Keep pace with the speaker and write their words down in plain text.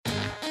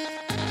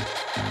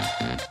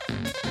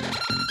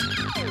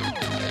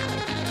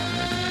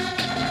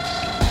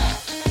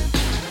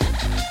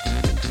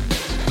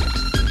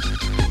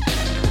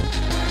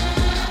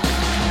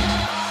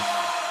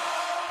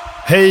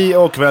Hej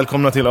och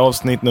välkomna till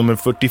avsnitt nummer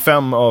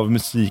 45 av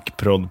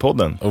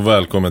Musikproddpodden. Och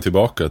välkommen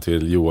tillbaka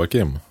till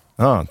Joakim.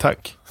 Ja,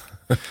 tack.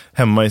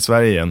 Hemma i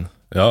Sverige igen.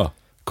 Ja.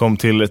 Kom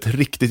till ett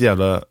riktigt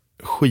jävla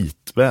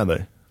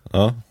skitväder.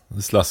 Ja, det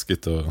är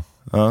slaskigt och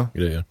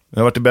grejer. Jag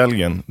har varit i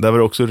Belgien. Där var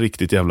det också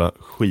riktigt jävla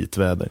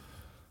skitväder.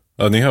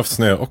 Ja, ni har haft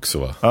snö också,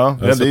 va? Ja,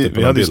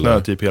 vi hade ju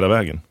snö typ hela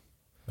vägen.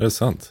 Är det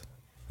sant?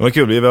 Det var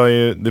kul,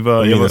 det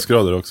var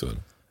minusgrader också.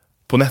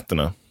 På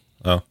nätterna.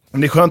 Ja.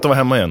 Men det är skönt att vara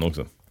hemma igen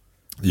också.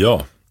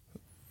 Ja.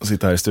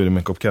 Sitta här i studion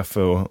med en kopp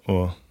kaffe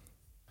och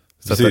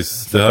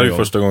precis, det här är ju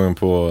första gången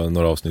på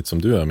några avsnitt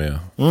som du är med,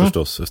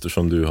 förstås,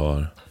 eftersom du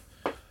har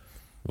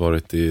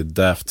varit i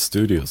Daft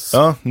Studios.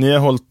 Ja, ni har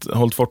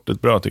hållit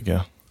fortet bra, tycker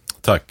jag.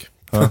 Tack.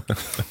 Ja.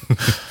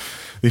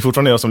 Det är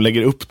fortfarande jag som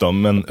lägger upp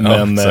dem, men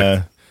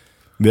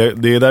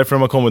det är därför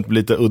de har kommit på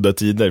lite udda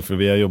tider, för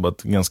vi har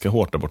jobbat ganska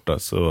hårt där borta.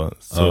 Så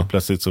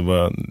plötsligt så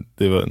var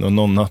det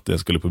någon natt jag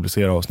skulle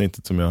publicera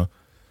avsnittet som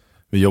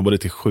vi jobbade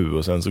till 7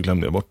 och sen så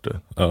glömde jag bort det.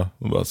 Ja.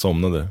 Och bara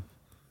somnade.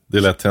 Det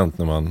är lätt hänt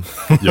när man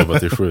jobbar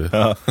till 7.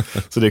 Ja,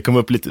 så det kom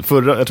upp lite,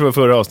 jag tror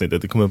förra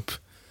avsnittet, det kom upp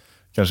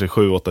kanske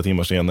 7-8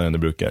 timmar senare än det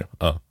brukar.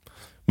 Ja.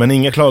 Men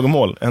inga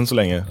klagomål, än så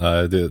länge.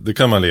 Nej, det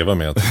kan man leva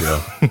med, tycker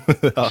jag.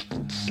 Ja.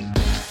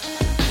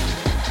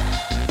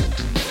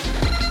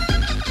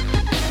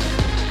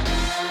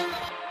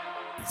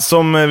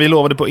 Som vi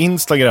lovade på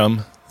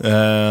Instagram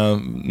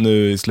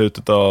nu i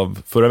slutet av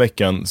förra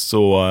veckan,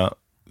 så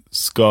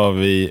ska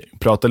vi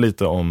prata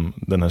lite om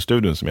den här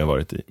studion som jag har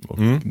varit i och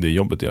det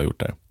jobbet jag har gjort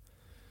där.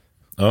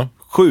 Ja.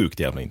 Sjukt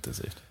jävla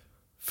intensivt.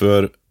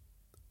 För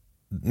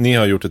ni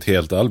har gjort ett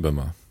helt album,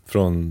 va?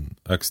 Från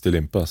ax till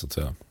limpa, så att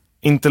säga.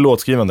 Inte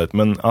låtskrivandet,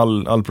 men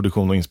all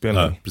produktion och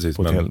inspelning. Ja, precis,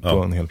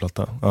 på en hel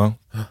platta. Ja.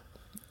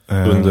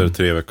 Under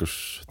 3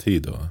 veckors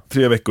tid då?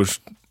 3 veckors.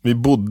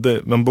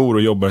 Man bor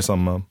och jobbar i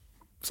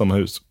samma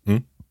hus.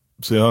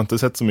 Så jag har inte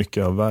sett så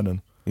mycket av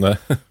världen. Nej.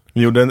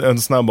 Vi gjorde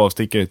en snabb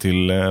avstickare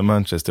till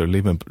Manchester och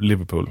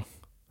Liverpool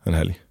en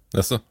helg.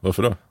 Jaså,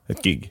 varför då?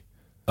 Ett gig.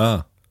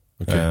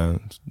 Okay.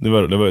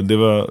 Det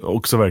var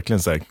också verkligen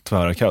så här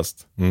tvära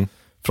kast.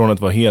 Från att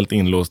vara helt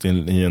inlåst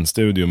i en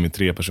studio med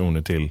 3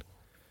 personer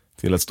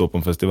till att stå på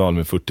en festival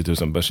med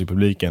 40 000 pers i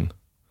publiken.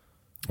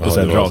 Och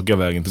sen raka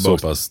vägen tillbaka.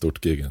 Så pass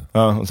stort gig.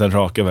 Ja, och sen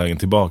raka vägen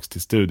tillbaks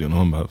till studion. Och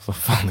hon bara, vad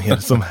fan är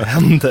det som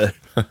händer?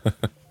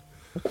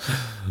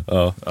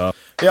 Ja.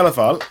 I alla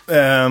fall,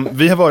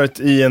 vi har varit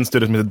i en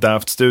studio som heter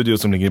Daft Studio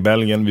som ligger i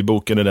Belgien. Vi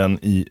bokade den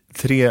i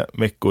 3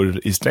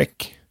 veckor i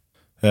sträck.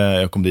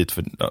 Jag kom dit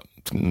för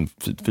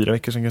 4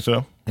 veckor sedan kanske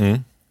då.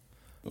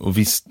 Och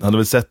visst, hade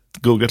väl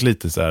googlat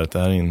lite så här att det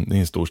här är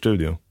en stor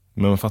studio.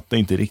 Men man fattar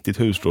inte riktigt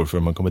hur stor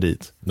förrän man kommer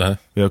dit. Nej.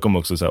 Jag kom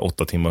också så här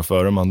 8 timmar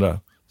före de andra.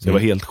 Så jag var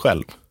helt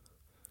själv.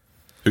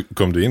 Hur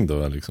kom du in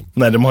då liksom?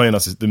 Nej, de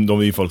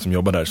är ju folk som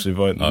jobbar där. Så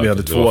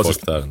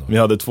vi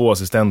hade 2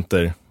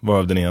 assistenter,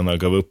 varav den ena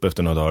gav upp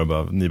efter några dagar och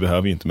bara, ni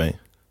behöver ju inte mig.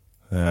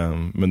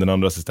 Men den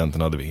andra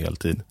assistenten hade vi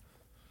heltid.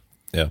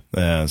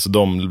 Yeah. Så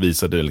de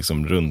visade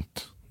liksom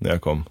runt när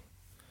jag kom.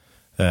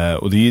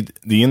 Och det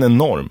är en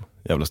enorm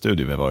jävla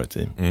studio vi har varit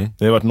i.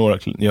 Det har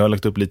varit jag har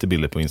lagt upp lite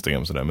bilder på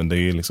Instagram sådär, men det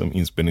är liksom,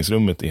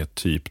 inspelningsrummet är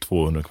typ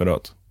 200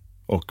 kvadrat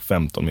och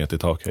 15 meter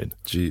takhöjd.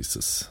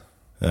 Jesus.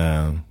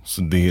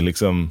 Så det är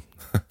liksom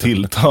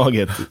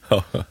tilltaget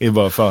är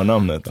bara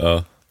förnamnet.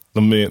 Ja.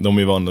 De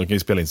är vana, de kan ju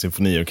spela in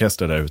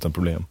symfoniorkester där utan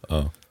problem.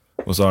 Ja.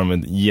 Och så har de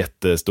en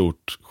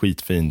jättestort,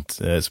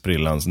 skitfint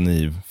sprillans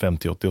Neve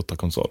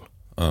 5088-konsol.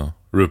 Ja,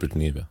 Rupert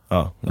Neve.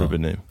 Ja, Rupert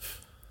Neve.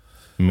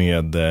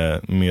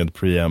 Med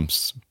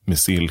preamps, med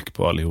silk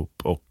på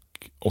allihop och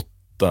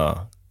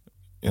 8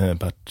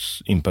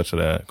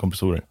 inpatchade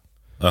kompressorer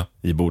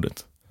i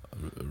bordet.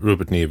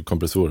 Rupert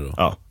Neve-kompressorer då?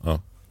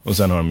 Ja. Och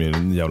sen har de ju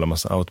en jävla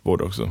massa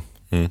outboard också.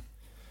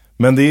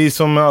 Men det är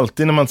som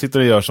alltid när man sitter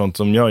och gör sånt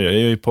som jag gör.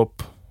 Jag är ju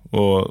pop.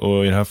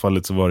 Och i det här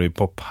fallet så var det ju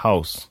pop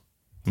house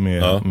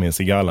med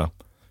Sigala.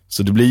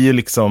 Så det blir ju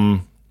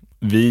liksom,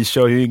 vi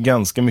kör ju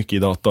ganska mycket i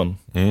datorn.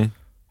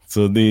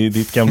 Så det är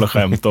ditt gamla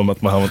skämt om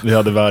att vi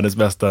hade världens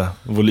bästa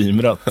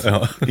volymratt.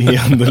 Ja. Det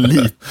är ändå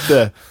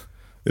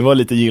det var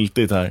lite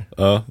giltigt här.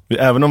 Ja.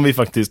 Även om vi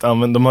faktiskt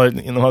de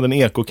hade en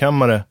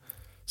ekokammare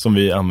som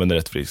vi använde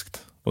rätt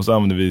friskt. Och så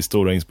använde vi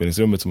stora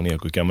inspelningsrummet som en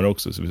ekokammare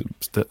också. Så vi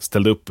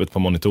ställde upp ett par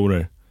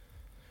monitorer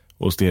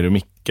och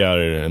stereomickar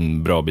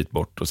en bra bit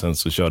bort. Och sen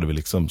så körde vi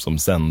liksom som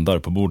sändar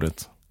på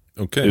bordet.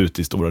 Okay. Ut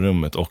i stora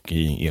rummet och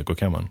i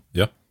ekokammaren.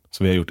 Ja.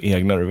 Så vi har gjort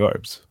egna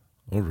reverbs.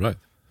 All right.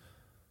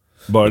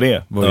 Bara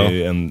det var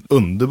ju en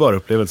underbar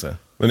upplevelse.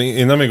 Men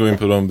innan vi går in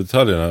på de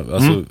detaljerna,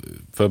 alltså,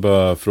 får jag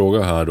bara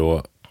fråga här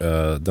då,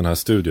 den här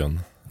studion,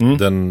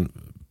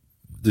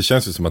 det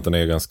känns ju som att den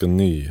är ganska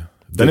ny.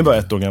 Den är bara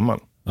 1 år gammal.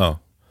 Ja.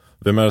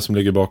 Vem är det som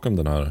ligger bakom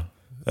den här?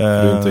 Det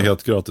är inte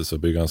helt gratis att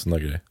bygga en sån där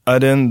grej. Ja,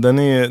 den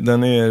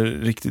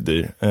är riktigt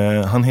dyr.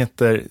 Han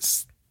heter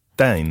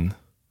Stein.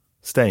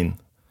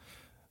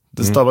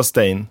 Det stavas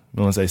Stein,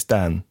 men man säger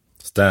Stan.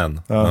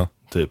 Stan. Ja,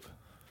 typ.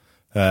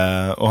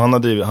 Och han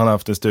har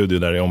haft en studio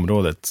där i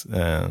området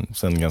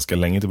sedan ganska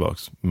länge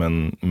tillbaks.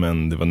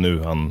 Men det var nu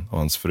han och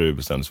hans fru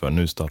bestämde sig för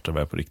nu startar vi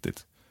här på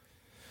riktigt.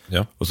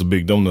 Ja. Och så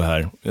byggde de det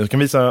här. Jag kan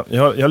visa,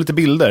 jag har lite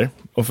bilder.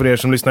 Och för er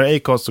som lyssnar i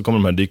Acast så kommer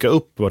de här dyka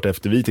upp vart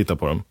efter vi tittar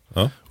på dem.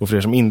 Ja. Och för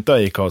er som inte har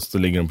Acast så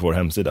ligger de på vår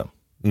hemsida.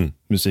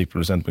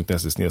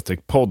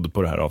 musikproducent.se/podd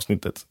på det här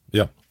avsnittet.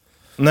 Ja.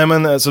 Nej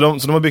men så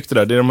de har byggt det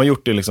där. Det de har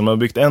gjort är liksom, de har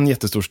byggt en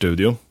jättestor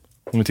studio.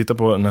 Om vi tittar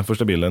på den här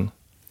första bilden.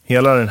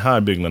 Hela den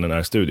här byggnaden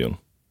är studion.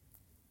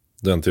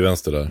 Den till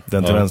vänster där.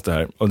 Den till vänster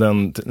här. Och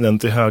den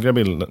till högra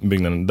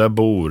byggnaden, där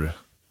bor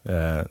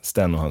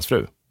Sten och hans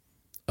fru.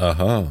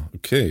 Aha,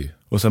 okej.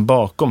 Och sen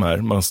bakom här,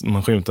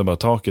 man skymtar bara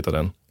taket av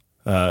den,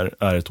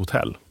 är ett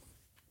hotell.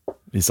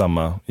 I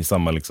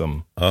samma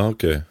liksom. Ja,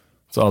 okej.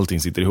 Så allting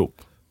sitter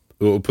ihop.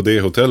 Och på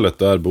det hotellet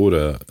där bor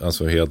det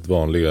alltså helt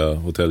vanliga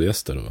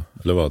hotellgäster då?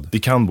 Eller vad? Det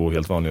kan bo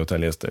helt vanliga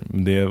hotellgäster.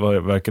 Men det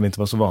verkar inte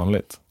vara så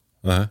vanligt.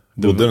 Nej,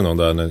 bodde det någon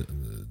där?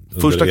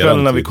 Första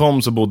kvällen när vi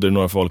kom så bodde det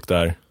några folk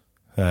där.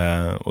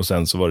 Och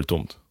sen så var det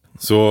tomt.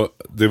 Så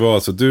det var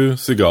alltså du,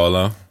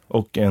 Sigala.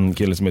 Och en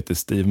kille som heter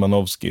Steve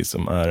Manowski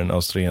som är en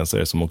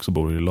australiensare som också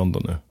bor i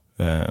London nu.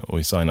 Och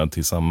är signad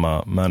till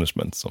samma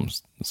management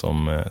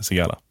som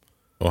Sigala.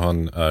 Och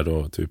han är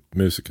då typ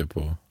musiker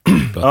på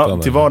plattan?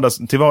 Ja,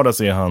 till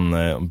vardags är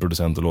han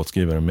producent och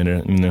låtskrivare. Men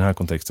i den här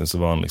kontexten så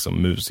var han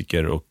liksom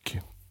musiker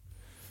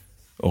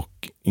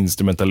och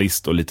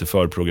instrumentalist och lite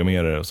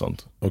förprogrammerare och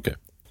sånt. Okej.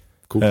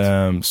 Coolt.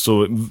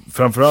 Så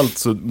framförallt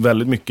så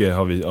väldigt mycket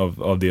har vi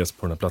av det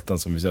på den här plattan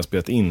som vi har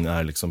spelat in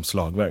är liksom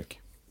slagverk.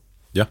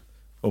 Ja.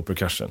 Och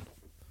percussion.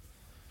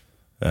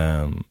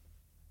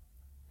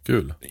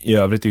 Kul. I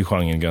övrigt är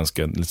genren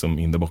ganska liksom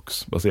in the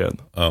box baserad.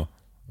 Ja.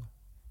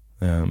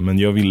 Men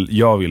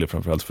jag ville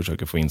framförallt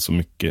försöka få in så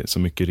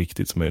mycket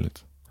riktigt som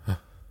möjligt.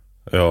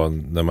 Ja,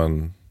 när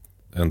man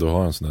ändå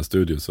har en sån här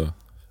studio så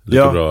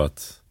lika bra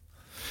att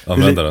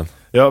använda den.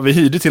 Ja, vi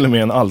hyrde till och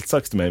med en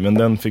altsax till mig, men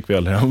den fick vi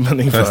aldrig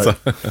användning för.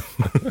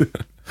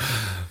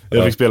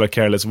 Jag fick spela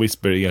Careless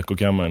Whisper i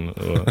ekokammaren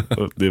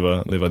och det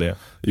var det.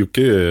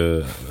 Jocke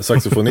är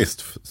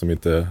saxofonist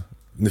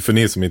för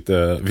ni som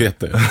inte vet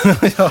det.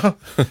 Ja,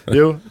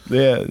 jo,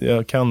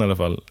 jag kan i alla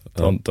fall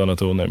ta några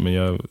toner,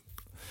 men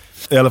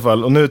i alla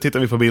fall, och nu tittar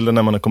vi på bilden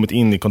när man har kommit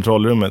in i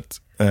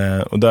kontrollrummet.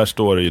 Och där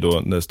står det ju då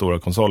den stora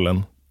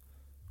konsolen.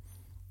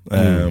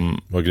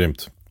 Vad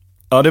grymt.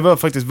 Ja, det var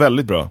faktiskt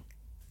väldigt bra.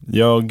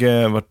 Jag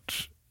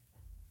vart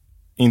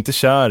inte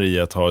kär i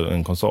att ha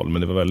en konsol,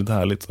 men det var väldigt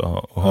härligt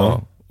att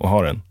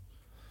ha den.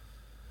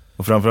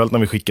 Och framförallt när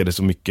vi skickade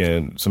så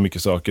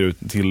mycket saker ut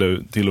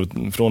till och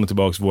från och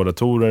tillbaks våra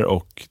datorer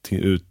och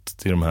ut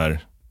till de här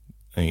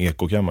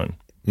ekokammaren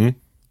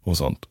och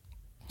sånt.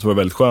 Så var det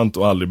väldigt skönt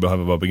att aldrig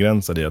behöva vara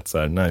begränsad i att så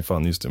här, nej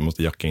fan just det, vi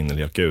måste jacka in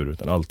eller jacka ur,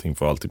 utan allting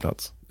får alltid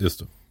plats. Just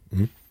det.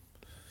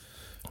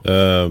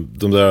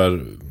 De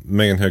där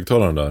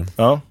mängdhögtalarna där.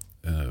 Ja.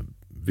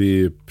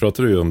 Vi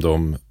pratade ju om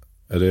dem,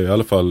 eller i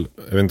alla fall,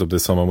 jag vet inte om det är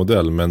samma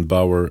modell, men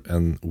Bauer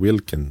 &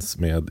 Wilkins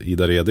med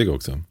Ida Redig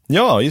också.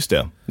 Ja, just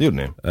det gjorde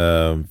ni.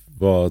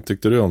 Vad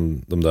tyckte du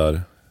om de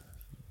där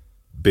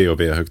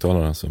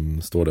B&W-högtalarna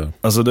som står där?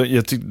 Alltså,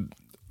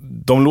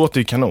 de låter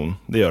ju kanon,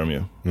 det gör de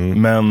ju.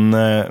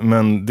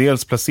 Men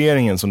dels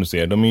placeringen som du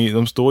ser,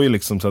 de står ju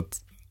liksom så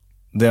att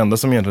det enda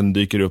som egentligen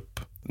dyker upp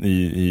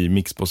i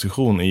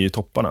mixposition är ju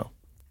topparna.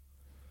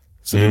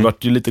 Så det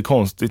vart ju lite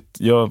konstigt.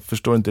 Jag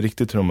förstår inte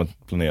riktigt hur de har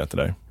planerat det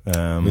där.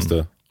 Just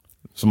det.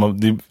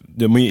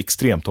 De är ju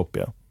extremt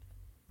toppiga.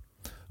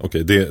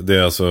 Okej, det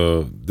är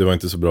alltså, det var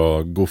inte så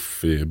bra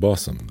goof i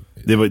basen.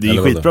 Det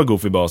är skitbra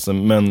goof i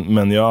basen,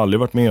 men jag har aldrig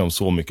varit med om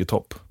så mycket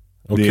topp.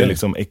 Okay. Det är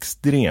liksom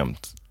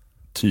extremt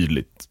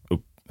tydligt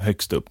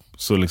högst upp.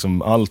 Så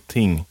liksom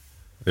allting,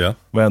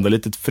 varenda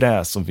litet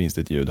fräs som finns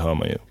det ett ljud hör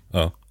man ju.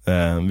 Ja.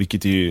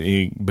 Vilket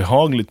är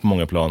behagligt på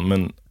många plan,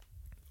 men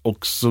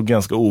också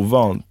ganska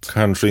ovant.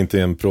 Kanske inte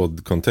i en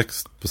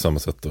prod-kontext på samma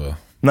sätt då?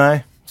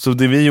 Nej, så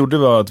det vi gjorde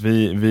var att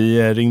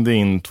vi ringde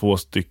in 2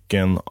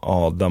 stycken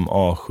Adam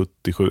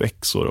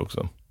A77Xor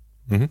också.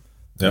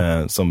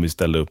 Som vi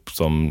ställde upp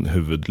som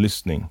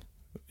huvudlyssning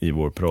i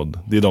vår prod.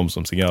 Det är de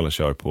som Sigala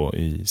kör på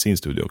i sin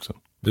studio också.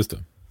 Just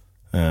det.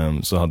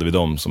 Så hade vi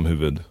dem som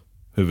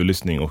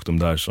huvudlyssning och de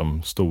där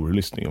som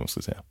storlyssning, om man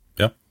ska säga.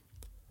 Ja.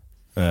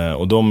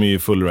 Och de är ju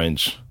full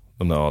range,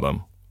 de där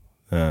Adam.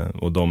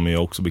 Och de är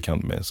jag också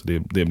bekant med, så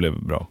det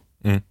blev bra.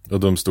 Och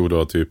de stod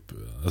då typ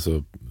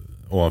alltså,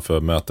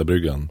 ovanför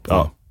mätarbryggan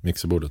på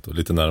mixerbordet och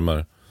lite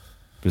närmare.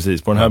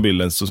 Precis, på den här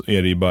bilden så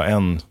är det ju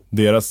bara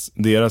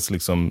deras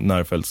liksom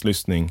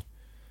närfältslyssning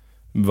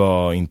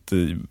var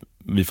inte,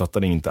 vi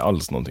fattade inte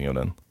alls någonting av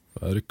den.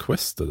 Är det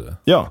Quest det?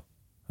 Ja,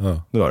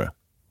 det var det.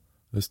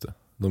 Just det,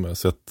 de har jag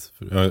sett,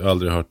 jag har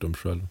aldrig hört dem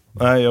själv.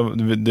 Nej,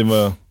 det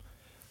var...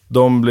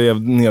 De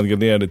blev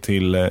nedgraderade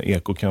till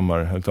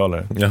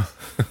ekokammarhögtalare. Ja.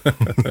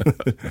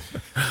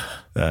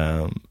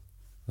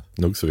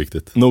 Nog så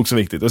viktigt. Nog så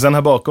viktigt. Och sen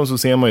här bakom så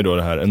ser man ju då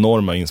det här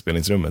enorma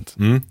inspelningsrummet.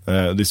 Det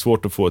är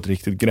svårt att få ett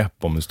riktigt grepp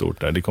om hur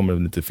stort det är. Det kommer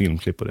lite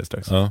filmklipp på det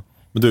strax. Ja.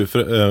 Men du,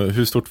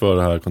 hur stort var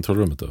det här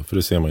kontrollrummet då? För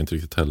det ser man inte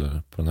riktigt heller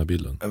på den här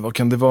bilden. Vad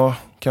kan det vara?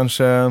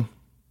 Kanske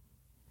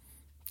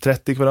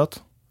 30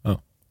 kvadrat?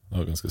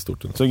 Ja, ganska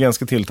stort ändå. Så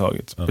ganska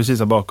tilltaget. Ja. Precis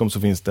här bakom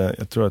så finns det,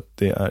 jag tror att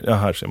det är, ja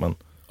här ser man.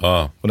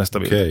 På nästa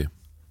bild. Okay.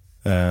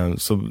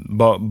 Så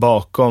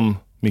bakom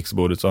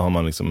mixerbordet så har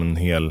man liksom en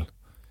hel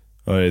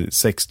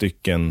 6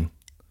 stycken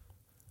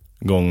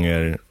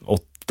gånger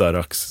 8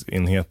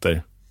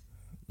 racksenheter.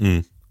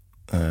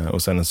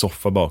 Och sen en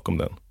soffa bakom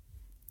den.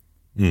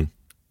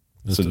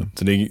 Så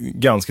det är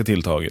ganska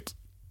tilltaget.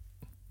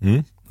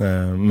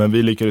 Men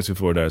vi lyckades ju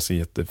få det där att se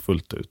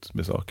jättefullt ut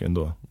med saker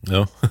ändå.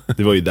 Ja.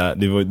 Det var ju där,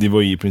 det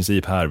var ju i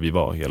princip här vi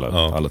var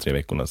alla 3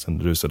 veckorna.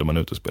 Sen rusade man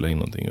ut och spelade in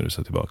någonting och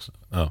rusade tillbaka.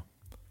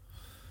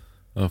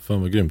 Ja,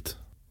 fan vad grymt.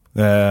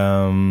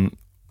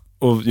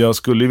 Och jag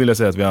skulle ju vilja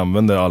säga att vi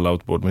använde alla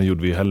outboard, men det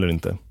gjorde vi heller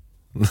inte.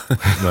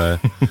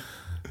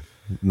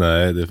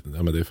 Nej,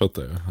 men det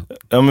fattar jag.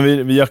 Ja,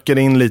 men vi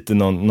jackade in lite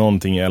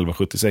någonting i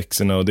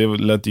 1176-erna och det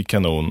lät ju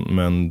kanon,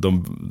 men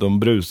de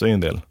brusar ju en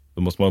del.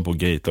 Då måste man på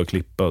gate och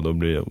klippa och då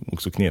blir det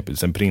också knepigt.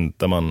 Sen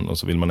printar man och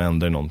så vill man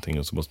ändra någonting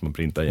och så måste man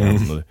printa igen.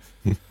 Och så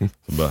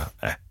bara,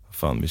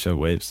 fan vi kör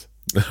Waves.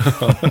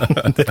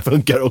 Det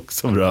funkar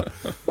också bra.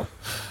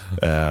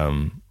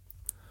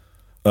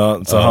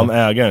 Han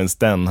ägaren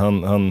Sten,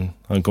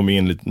 han kom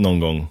in lite någon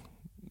gång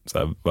så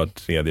här, var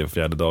 3:e,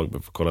 4:e dag för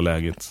att kolla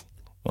läget.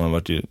 Och han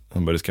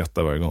började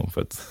skratta varje gång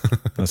för att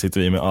han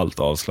sitter i med allt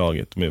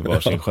avslaget med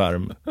varsin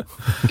skärm.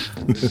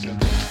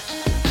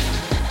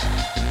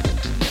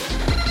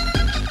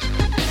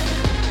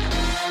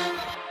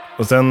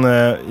 Och sen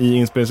i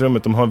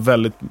inspelningsrummet, de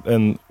har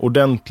en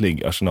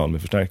ordentlig arsenal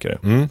med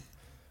förstärkare.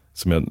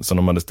 Som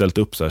de hade ställt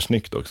upp så här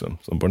snyggt också,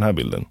 som på den här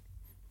bilden.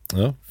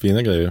 Ja,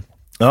 fina grejer.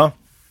 Ja.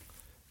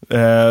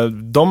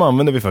 De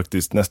använder vi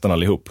faktiskt nästan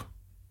allihop.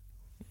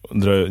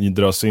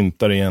 Dra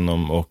syntar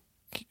igenom och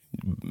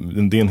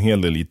det är en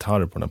hel del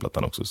gitarr på den här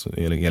plattan också, så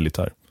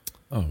elgitarr.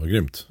 Ja, vad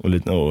grymt.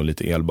 Och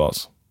lite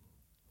elbas.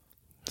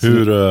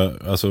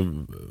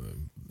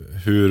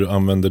 Hur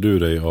använder du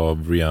dig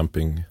av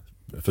reamping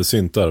för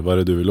syntar? Vad är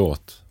det du vill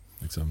åt?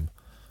 Liksom?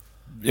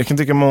 Jag kan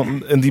tycka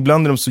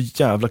ibland är de så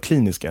jävla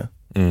kliniska.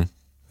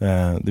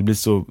 Det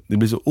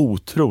blir så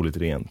otroligt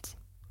rent.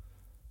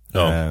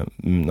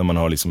 När man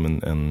har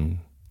liksom en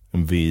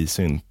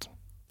V-synt.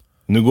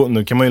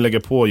 Nu kan man ju lägga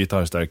på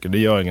gitarrstärkare. Det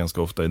gör jag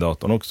ganska ofta i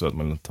datorn också, att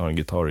man tar en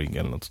gitarrig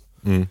eller något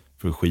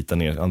för att skita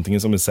ner,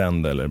 antingen som en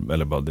sänd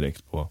eller bara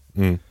direkt på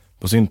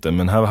synten.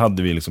 Men här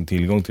hade vi liksom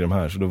tillgång till de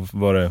här, så då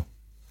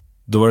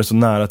var det så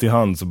nära till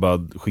hand så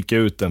bara skicka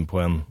ut den på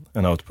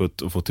en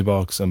output och få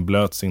tillbaka en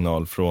blöt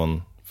signal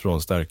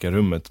från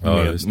stärkarrummet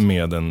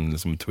med en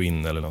liksom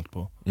twin eller något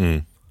på.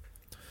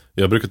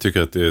 Jag brukar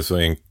tycka att det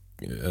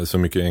är så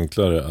mycket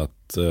enklare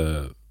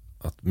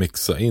att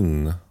mixa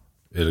in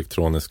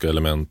elektroniska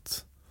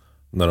element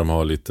när de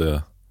har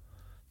lite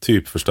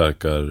typ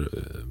förstärkar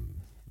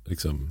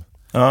liksom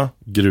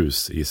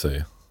grus i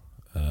sig.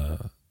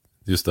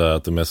 Just det här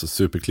att de är så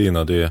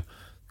supercleana, det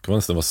kan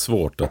nästan vara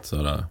svårt att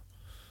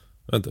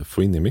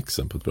få in i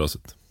mixen på ett bra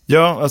sätt.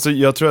 Ja, alltså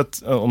jag tror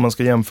att om man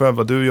ska jämföra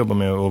vad du jobbar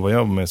med och vad jag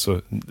jobbar med,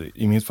 så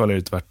i mitt fall är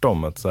det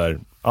tvärtom, att så här,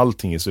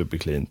 allting är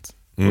supercleant.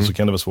 Och så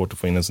kan det vara svårt att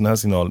få in en sån här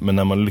signal, men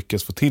när man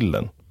lyckas få till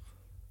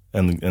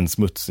en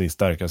smutsig,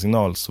 starka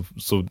signal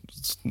så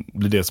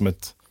blir det som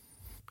ett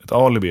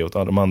alibi åt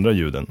de andra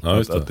ljuden.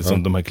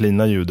 De här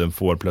cleana ljuden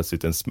får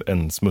plötsligt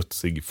en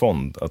smutsig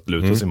fond att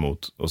luta sig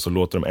mot, och så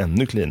låter de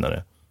ännu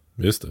cleanare.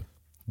 Just det.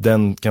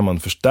 Den kan man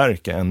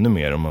förstärka ännu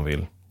mer om man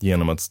vill,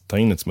 genom att ta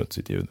in ett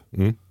smutsigt ljud.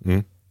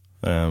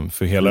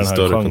 För hela den här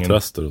större genren,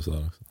 kontraster och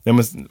sådär. Ja,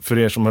 men för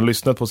er som har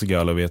lyssnat på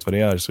Sigala och vet vad det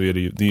är, så är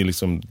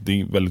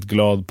det är väldigt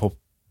glad pop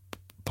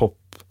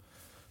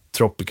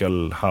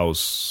tropical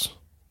house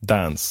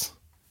dance.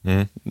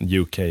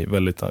 UK,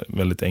 väldigt,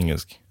 väldigt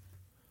engelsk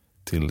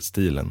till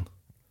stilen.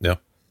 Ja.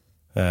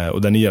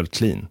 Och den är jävligt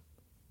clean.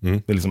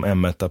 Det är liksom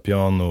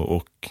M1-piano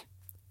och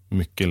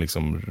mycket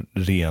liksom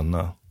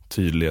rena,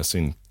 tydliga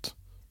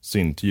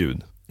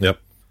syntljud. Ja.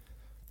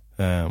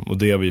 Och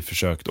det har vi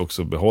försökt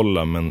också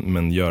behålla,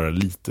 men göra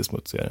lite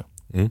smutsigare.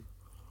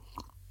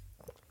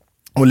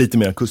 Och lite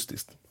mer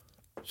akustiskt.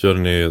 Kör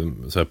ni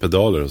så här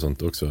pedaler och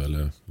sånt också,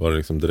 eller var det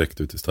liksom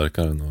direkt ut i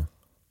stärkaren? Och...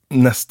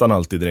 Nästan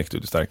alltid direkt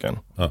ut i stärkaren.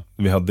 Ja.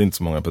 Vi hade inte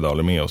så många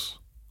pedaler med oss.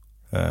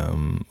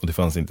 Och det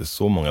fanns inte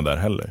så många där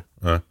heller.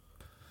 Ja.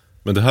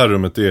 Men det här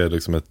rummet är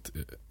liksom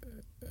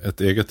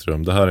ett eget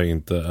rum. Det här är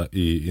inte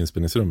i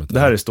inspelningsrummet? Det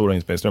här är stora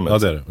inspelningsrummet. Ja,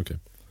 det är det, okej.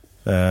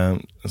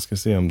 Jag ska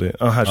se om det...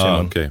 här ser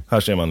man. Okay. Här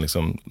ser man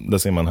liksom... Där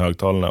ser man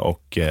högtalarna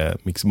och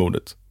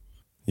mixerbordet.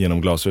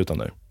 Genom glasrutan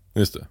där.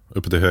 Just det,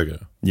 uppe till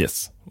höger.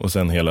 Yes. Och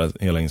sen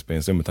hela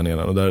inspelningsrummet här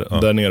nere.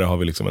 Och där nere har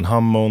vi liksom en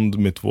Hammond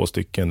med 2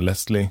 stycken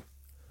Leslie.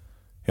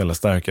 Hela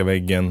starka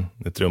väggen,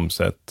 ett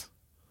trumset.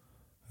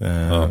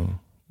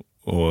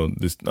 Och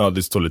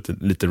det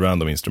står lite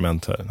random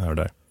instrument här och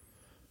där.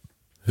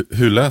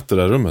 Hur lät det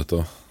där rummet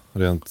då?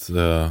 Rent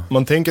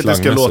man tänker att det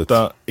ska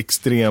låta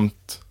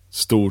extremt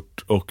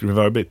stort och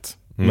reverbigt.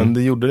 Men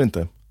det gjorde det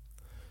inte.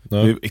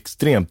 Det är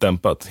extremt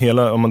dämpat.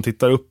 Om man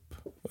tittar upp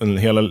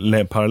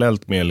hela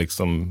parallellt med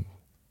liksom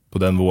på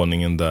den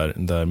våningen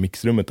där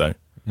mixrummet är,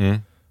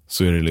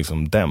 så är det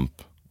liksom dämp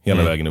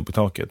hela vägen upp i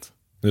taket.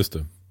 Just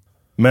det.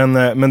 Men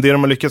det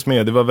de har lyckats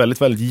med, det var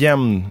väldigt, väldigt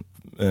jämn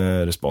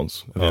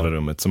respons över hela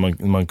rummet. Så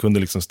man kunde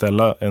liksom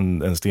ställa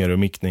en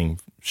stereomickning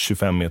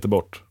 25 meter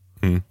bort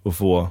och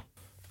få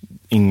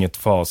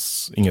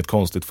inget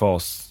konstigt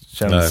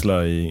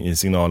faskänsla i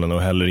signalen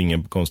och heller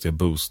inga konstiga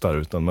boostar,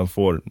 utan man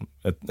får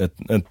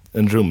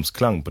en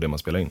rumsklang på det man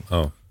spelar in.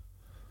 Ja,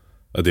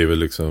 det är väl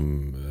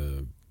liksom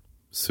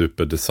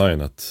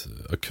superdesignat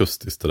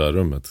akustiskt det där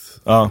rummet.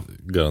 Ja.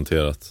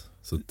 Garanterat.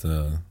 Så att,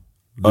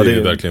 det är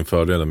ju verkligen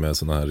fördelen med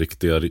sådana här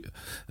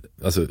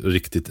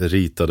riktigt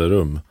ritade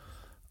rum.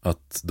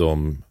 Att det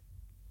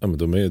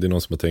är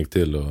någon som har tänkt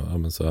till och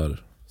men så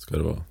här ska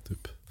det vara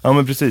typ. Ja,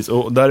 men precis.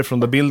 Och därifrån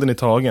där bilden är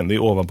tagen, det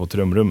är ovanpå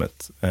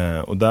trumrummet.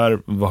 Och där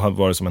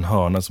var det som en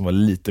hörna som var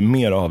lite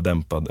mer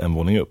avdämpad än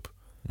våning upp.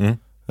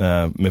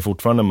 Men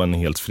fortfarande man är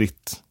helt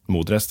fritt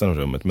mot resten av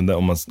rummet. Men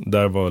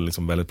där var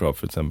liksom väldigt bra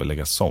för exempel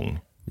lägga sång.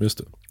 Just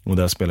det. Och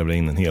där spelar vi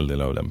in en hel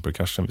del av den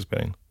percussion vi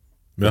spelar in.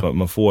 Ja.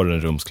 Man får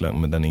en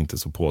rumsklang, men den är inte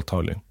så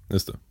påtaglig.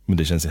 Just det. Men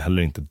det känns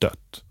heller inte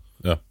dött.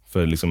 Ja.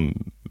 För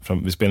liksom,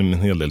 vi spelar med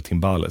en hel del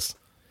timbales.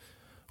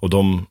 Och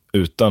de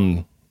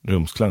utan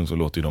rumsklang så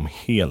låter ju de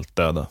helt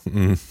döda.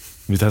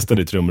 Vi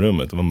testade i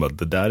trumrummet och man bara,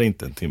 det där är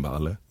inte en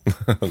timbale.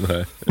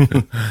 Nej.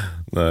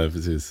 Nej,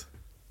 precis.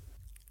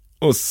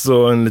 Och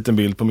så en liten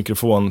bild på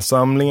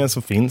mikrofonsamlingen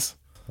som finns.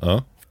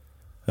 Ja.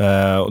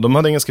 Och de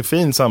hade en ganska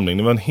fin samling.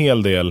 Det var en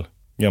hel del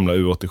gamla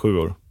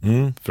U87-or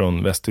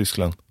från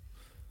Västtyskland.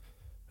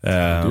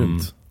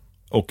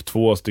 Och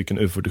 2 stycken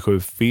U47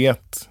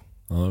 Fet.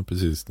 Ja,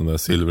 precis. De där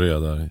silvriga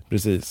där.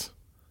 Precis.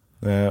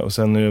 Och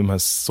sen är det de här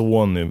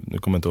Sony, nu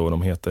kommer jag inte ihåg vad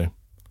de heter.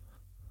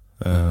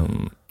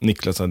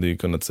 Niklas hade ju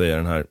kunnat säga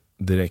den här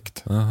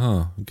direkt.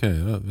 Aha, okej.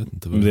 Jag vet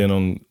inte vad det är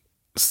någon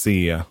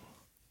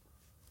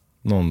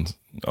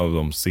av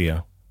de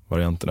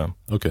C-varianterna.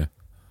 Okej.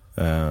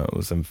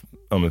 Och sen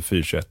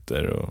 421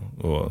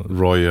 och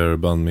Royer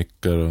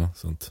bandmickar och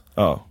sånt.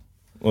 Ja.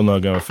 Och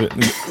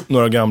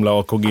några gamla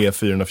AKG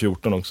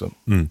 414 också.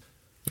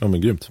 Ja,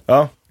 men grymt.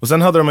 Ja. Och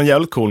sen hade de en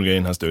jävligt cool grej i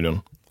den här studion.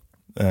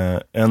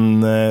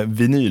 En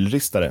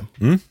vinylristare.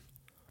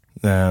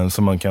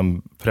 Som man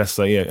kan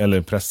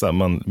pressa.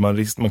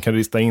 Man kan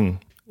rista in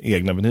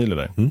egna vinyler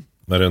där.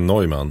 Är det en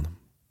Neumann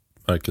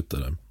märket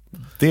där?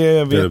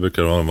 Det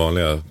brukar vara en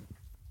vanliga.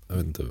 Jag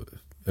vet inte.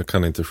 Jag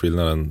kan inte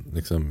skillnaden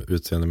liksom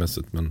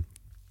utseendemässigt, men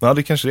ja,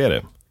 det kanske är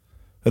det.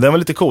 Den var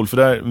lite cool,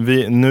 för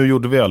nu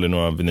gjorde vi aldrig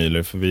några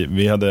vinyler, för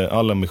vi hade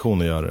alla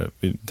ambitioner att göra det.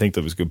 Vi tänkte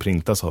att vi skulle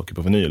printa saker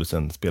på vinyl och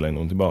sen spela in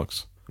dem tillbaks.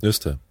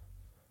 Just det.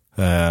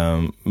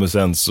 Men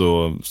sen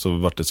så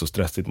var det så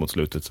stressigt mot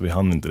slutet så vi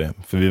hann inte det.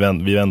 För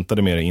vi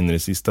väntade med det in i det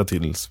sista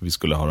tills vi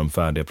skulle ha de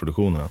färdiga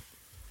produktionerna.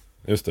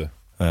 Just det.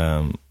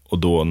 Och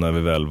då när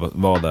vi väl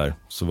var där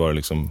så var det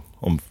liksom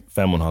om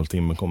 5,5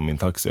 timmar kom min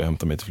taxi och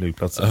hämtade mig till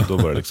flygplatsen. Då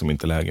var det liksom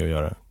inte läge att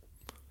göra.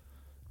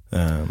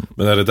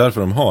 Men är det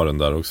därför de har den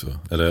där också?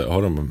 Eller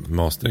har de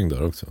mastering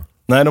där också?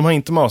 Nej, de har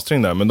inte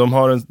mastering där, men de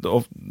har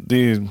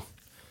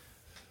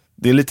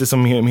det är lite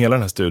som hela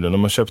den här studien.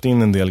 De har köpt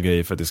in en del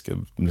grejer för att det ska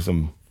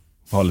liksom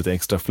ha lite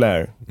extra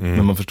flair.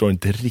 Men man förstår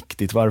inte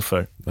riktigt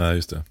varför. Nej,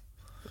 just det.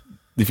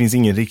 Det finns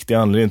ingen riktig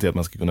anledning till att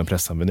man ska kunna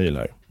pressa vinyl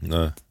här.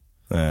 Nej.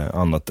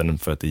 Annat än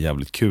för att det är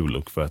jävligt kul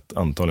och för att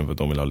antagligen för att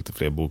de vill ha lite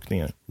fler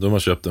bokningar. De har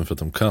köpt den för att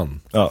de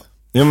kan. Ja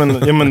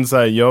men så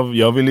här,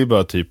 jag vill ju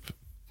bara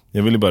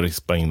jag vill ju bara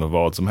rispa in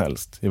vad som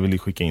helst. Jag vill ju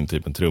skicka in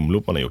typ en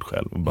trumloop man har gjort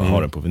själv och bara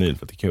ha den på vinyl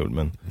för att det är kul,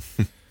 men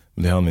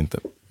det hann vi inte.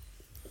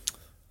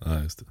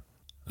 Nej, just det.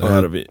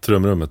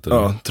 Trumrummet eller?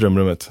 Ja,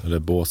 trumrummet. Eller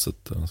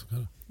båset eller så.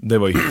 Det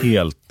var ju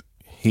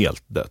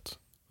helt dött.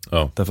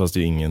 Ja. Där fanns det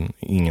ju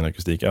ingen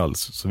akustik alls.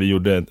 Så vi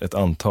gjorde ett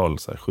antal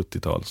så här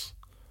 70-tals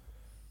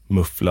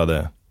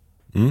mufflade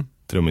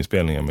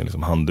truminspelningar med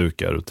liksom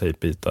handdukar och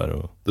tejpbitar.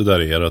 Och det där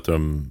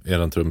är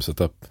eran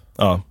trumsetup.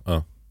 Ja.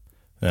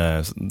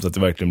 Så att det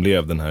verkligen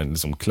blev den här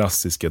liksom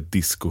klassiska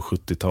disco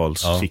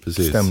 70-tals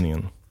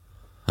stämningen.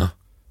 Ja.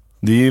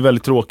 Det är ju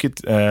väldigt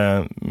tråkigt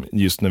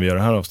just när vi gör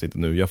det här avsnittet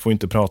nu. Jag får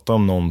inte prata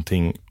om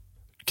någonting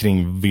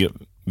kring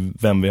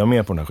vem vi har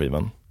med på den här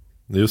skivan.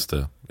 Just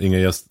det. Inga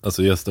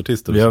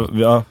gästartister.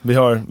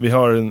 Vi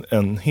har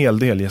en hel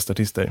del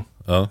gästartister.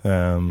 Ja.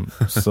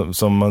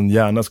 Som man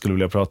gärna skulle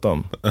vilja prata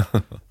om.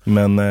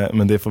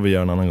 Men det får vi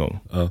göra en annan gång.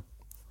 Ja.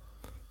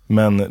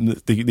 Men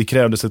det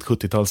krävdes ett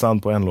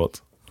 70-talsand på en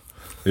låt.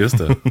 Just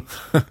det.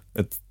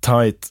 Ett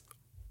tight,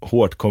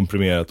 hårt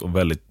komprimerat och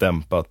väldigt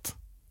dämpat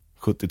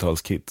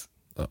 70-talskit.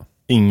 Ja.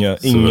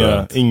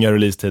 Inga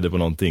release-tider på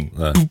någonting.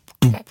 Nej.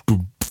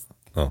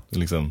 Ja.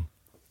 Liksom.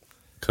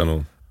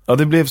 Kanon. Ja,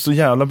 det blev så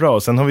jävla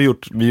bra. Sen har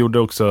vi gjorde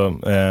också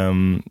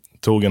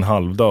tog en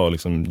halvdag och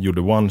liksom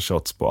gjorde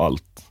one-shots på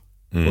allt.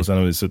 Och sen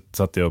har vi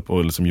satt jag upp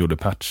och liksom gjorde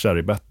patchar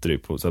i battery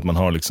på, så att man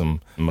har liksom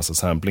en massa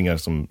samplingar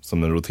som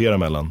den roterar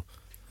mellan.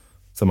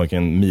 Så man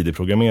kan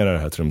midi-programmera det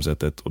här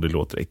trumsetet och det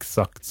låter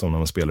exakt som när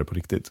man spelar på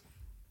riktigt.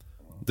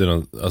 Det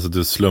är alltså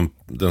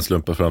den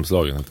slumpar fram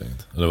slagen helt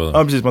enkelt. Eller vad?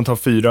 Ja, precis. Man tar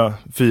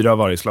fyra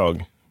varje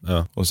slag.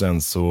 Ja. Och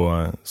sen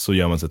så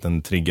gör man så att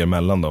en trigger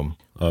mellan dem.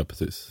 Ja,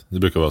 precis. Det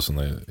brukar vara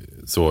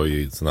så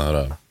i såna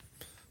här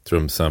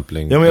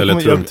trumsampling, ja,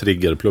 eller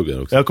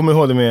trumtriggerpluggar också. Jag kommer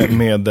ihåg det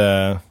med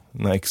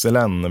när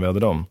XLN, när vi hade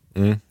dem.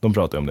 De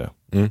pratade om det.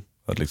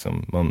 Att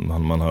liksom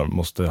man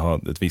måste ha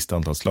ett visst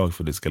antal slag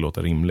för att det ska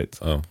låta rimligt.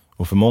 Ja.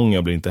 Och för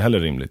många blir det inte heller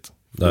rimligt.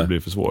 Det blir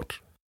för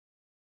svårt.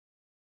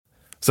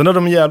 Sen har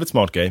de en jävligt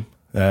smart grej.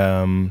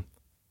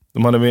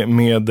 De hade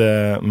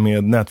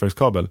med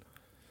nätverkskabel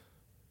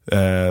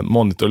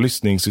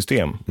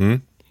monitorlyssningssystem.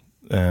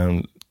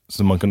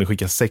 Så man kunde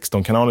skicka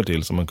 16 kanaler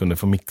till, så man kunde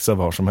få mixa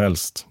var som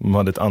helst. De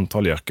hade ett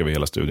antal jack över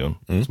hela studion.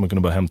 Så man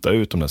kunde bara hämta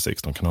ut de där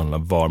 16 kanalerna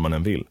var man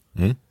än vill.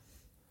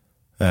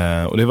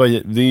 Och det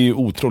är ju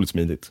otroligt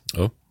smidigt.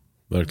 Ja,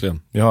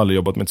 verkligen. Jag har aldrig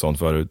jobbat med ett sånt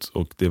förut,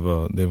 och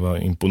det var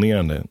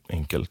imponerande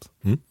enkelt.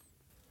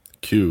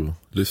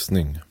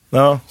 Q-lyssning.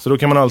 Ja, så då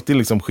kan man alltid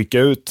liksom skicka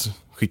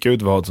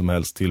ut vad som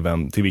helst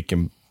till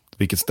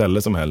vilket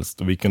ställe som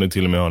helst. Och vi kan ju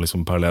till och med ha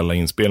liksom parallella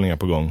inspelningar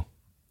på gång.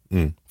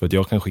 För att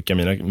jag kan skicka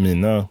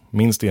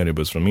min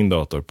stereobuss från min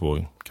dator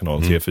på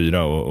kanal T4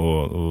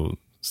 och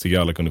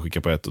Sigala kunde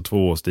skicka på 1 och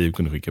 2 och Steve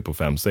kunde skicka på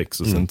 5,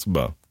 6 och sen så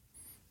bara...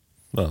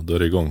 Ja, då är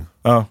det igång.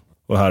 Ja,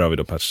 och här har vi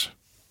då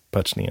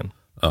patchningen.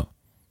 Ja.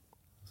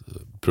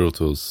 Pro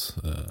Tools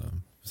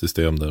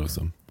system där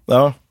också.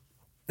 Ja.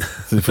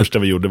 Så det första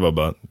vi gjorde var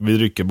bara, vi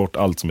rycker bort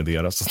allt som är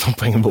deras och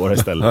stoppar in våra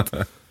istället.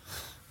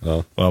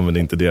 Ja. Och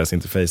använder inte deras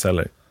interface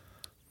heller.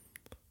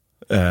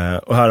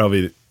 Och här har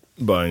vi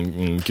bara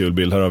en kul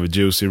bild. Här har vi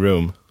Juicy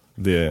Room.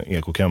 Det är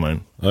ekokammaren.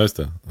 Ja, just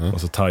det. Ja.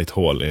 Och så Tight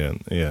Hall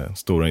är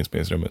stora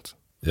inspelningsrummet.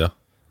 Ja.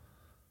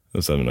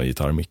 Och sen har vi några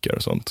gitarrmickar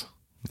och sånt.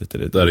 Lite.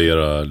 Där är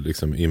era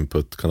liksom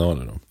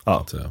inputkanaler då.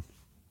 Ja,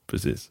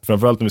 precis.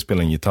 Framförallt när vi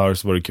spelar en gitarr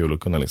så var det kul att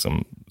kunna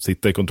liksom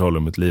sitta i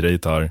kontrollrummet, lira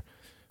gitarr,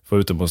 få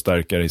ut den på en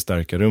stärkare i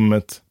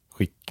stärkarrummet,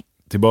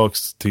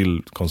 tillbaks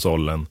till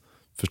konsolen,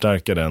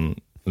 förstärka den,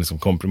 liksom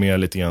komprimera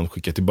lite grann,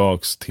 skicka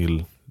tillbaks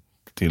till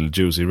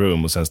Juicy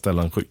Room och sen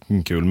ställa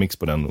en kul mix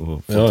på den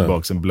och få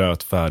tillbaks en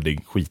blöt,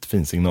 färdig,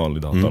 skitfin signal i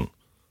datorn.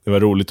 Det var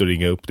roligt att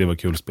rigga upp, det var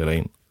kul att spela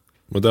in.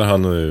 Men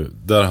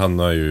där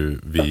hamnar ju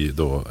vi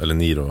då, eller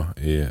ni då,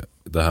 i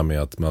det här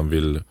med att man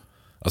vill,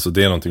 alltså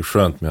det är någonting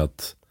skönt med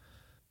att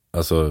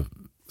alltså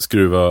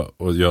skruva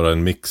och göra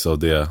en mix av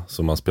det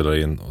som man spelar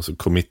in och så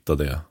committa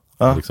det.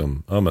 Ja.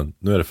 Liksom, ja men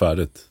nu är det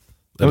färdigt.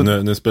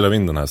 Nu spelar vi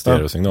in den här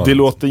stereosignalen. Det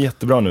låter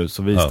jättebra nu,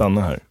 så vi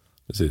stannar här.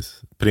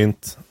 Precis.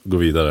 Print, gå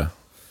vidare.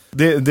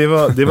 Det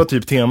var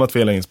typ temat för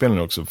hela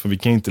inspelningen också. För vi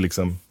kan inte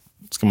liksom,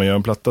 ska man göra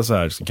en platta så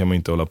här så kan man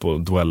inte hålla på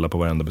och duella på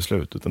varenda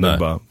beslut. Utan det är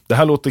bara, det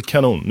här låter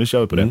kanon, nu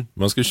kör vi på det.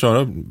 Man ska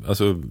köra,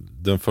 alltså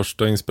den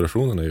första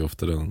inspirationen är ju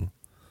ofta den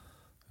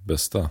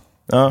bästa.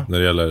 Ja. När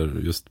det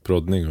gäller just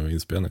proddning och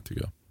inspelning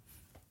tycker jag.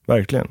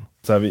 Verkligen.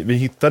 Så här, vi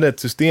hittade ett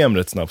system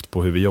rätt snabbt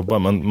på hur vi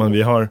jobbar.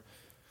 Vi har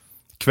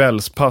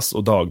kvällspass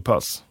och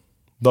dagpass.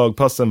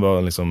 Dagpassen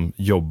var liksom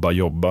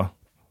jobba,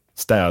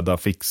 städa,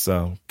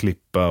 fixa,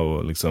 klippa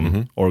och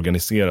liksom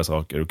organisera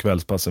saker. Och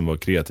kvällspassen var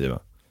kreativa.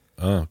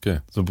 Okay.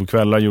 Så på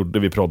kvällar gjorde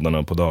vi proddarna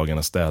och på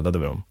dagarna städade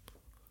vi dem.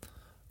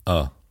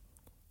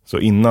 Så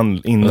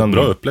innan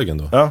bra upplägg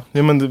ändå. Ja,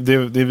 men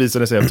det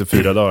visade sig efter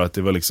 4 dagar att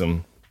det var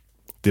liksom,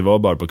 det var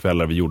bara på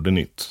kvällar vi gjorde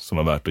nytt som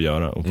var värt att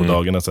göra. Och på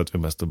dagarna satt vi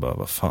mest och bara,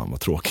 vad fan vad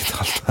tråkigt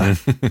allt det här.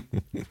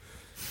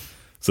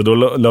 Så då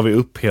la vi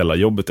upp hela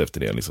jobbet efter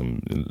det,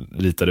 liksom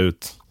ritade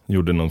ut,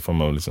 gjorde någon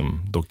form av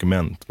liksom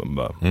dokument.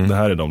 Bara, det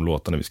här är de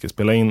låtarna vi ska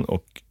spela in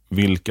och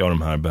vilka av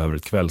de här behöver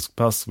ett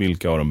kvällspass,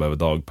 vilka av dem behöver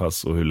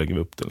dagpass och hur lägger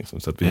vi upp det liksom.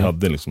 Så att vi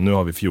hade liksom, nu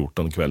har vi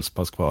 14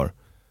 kvällspass kvar.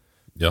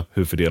 Ja.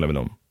 Hur fördelar vi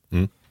dem?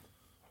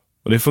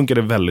 Och det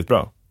funkade väldigt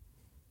bra.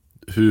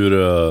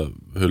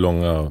 Hur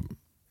långa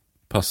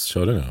pass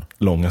körde ni då?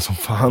 Långa som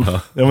fan.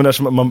 Ja,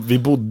 men vi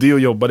bodde ju och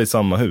jobbade i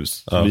samma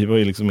hus. Så vi var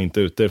ju liksom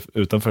inte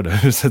utanför det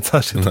huset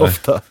särskilt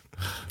ofta.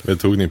 Men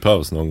tog ni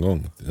paus någon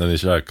gång när ni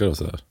käkade och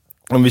sådär?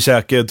 Om vi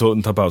käkade,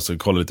 tog paus och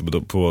kollade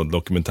lite på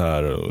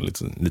dokumentärer och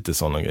lite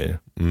sådana grejer.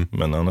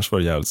 Men annars var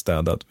det jävligt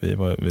städat.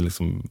 Vi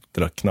liksom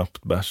drack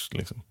knappt bärs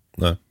liksom.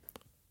 Nej.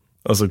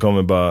 Och så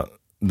kommer bara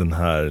den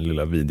här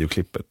lilla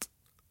videoklippet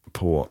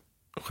på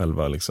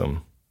själva liksom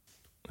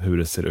hur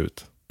det ser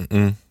ut.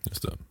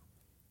 Just det.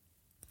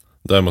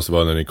 Där måste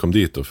vara när ni kom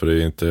dit då, för det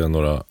är inte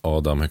några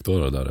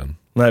Adam-hektarer där än.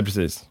 Nej,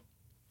 precis.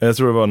 Jag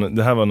tror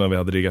det här var när vi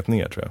hade riggat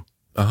ner, tror jag.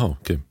 Jaha,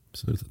 okej.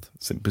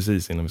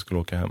 Precis innan vi skulle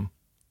åka hem.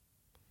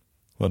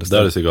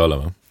 Där är Sigala,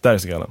 va? Där är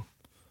Sigala.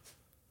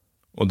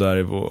 Och där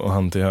är och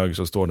han till höger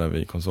så står där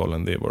vid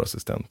konsolen, det är vår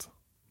assistent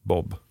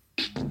Bob.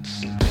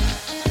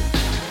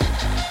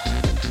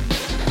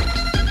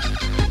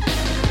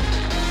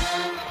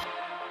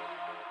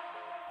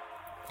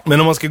 Men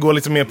om man ska gå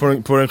lite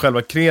mer på den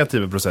själva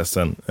kreativa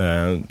processen.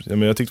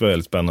 Jag tyckte det var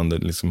väldigt spännande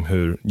liksom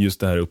hur just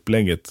det här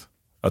upplägget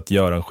att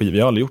göra en skiva.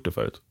 Jag har aldrig gjort det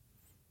förut.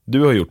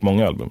 Du har gjort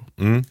många album.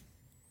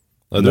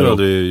 Ja, du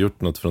hade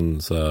gjort något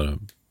från så här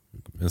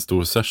en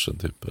stor session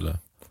typ, eller?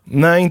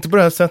 Nej, inte på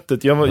det här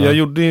sättet. Jag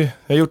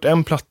har gjort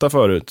en platta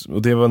förut.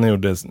 Och det var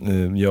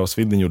när jag och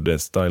Sweden gjorde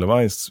Style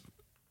of Ice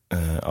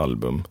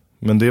album.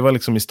 Men det var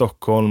liksom i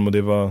Stockholm och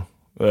det var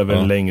över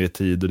en längre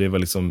tid. Och det var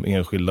liksom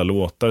enskilda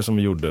låtar som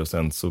vi gjorde. Och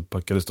sen så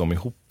packades de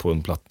ihop på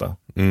en platta.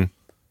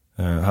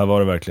 Här var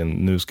det verkligen,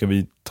 nu ska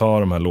vi ta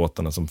de här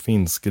låtarna som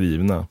finns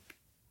skrivna.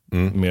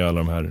 Med alla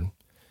de här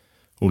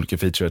olika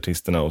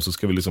featureartisterna. Och så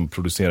ska vi liksom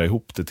producera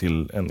ihop det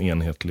till en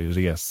enhetlig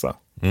resa.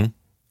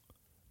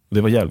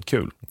 Det var jävligt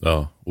kul.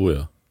 Ja,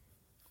 ja.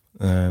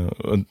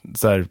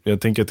 Så här,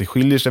 jag tänker att det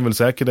skiljer sig väl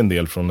säkert en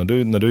del från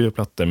när du gör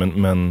plattor,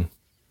 men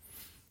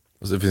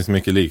alltså, det finns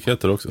mycket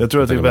likheter också. Jag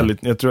tror att det är väldigt,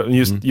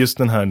 just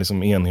den här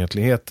liksom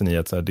enhetligheten i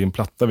att så här, det är en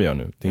platta vi gör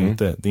nu. Det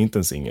är inte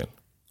en singel.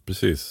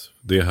 Precis,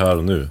 det är här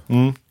och nu.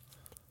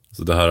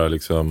 Så det här är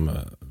liksom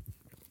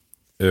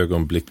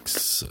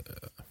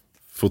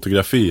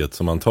ögonblicksfotografiet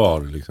som man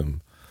tar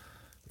liksom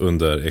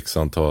under x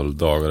antal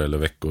dagar eller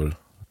veckor.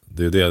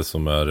 Det är det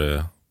som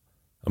är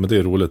men det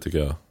är roligt tycker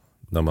jag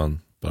när man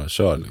bara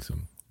kör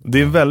liksom.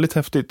 Det är väldigt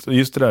häftigt.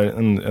 Just det där,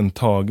 en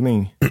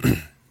tagning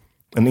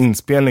en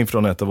inspelning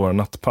från ett av våra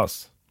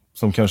nattpass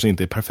som kanske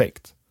inte är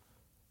perfekt.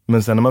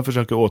 Men sen när man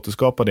försöker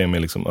återskapa det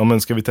med liksom,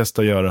 men ska vi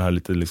testa att göra det här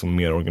lite liksom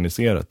mer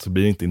organiserat, så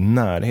blir det inte i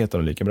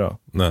närheten lika bra.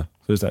 Nej. Så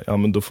det är så här,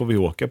 men då får vi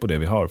åka på det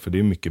vi har, för det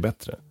är mycket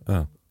bättre.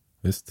 Ja,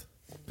 visst.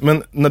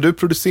 Men när du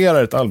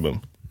producerar ett album,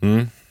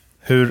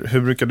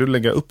 hur brukar du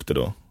lägga upp det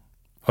då?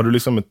 Har du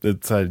liksom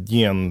ett så här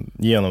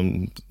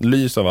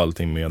genomlys av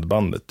allting med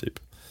bandet typ?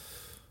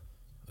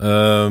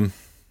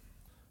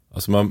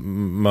 Alltså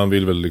man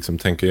vill väl liksom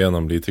tänka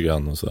igenom lite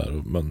grann och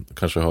sådär. Man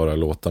kanske höra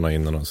låtarna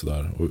innan och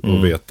sådär.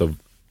 Och veta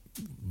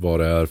vad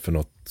det är för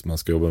något man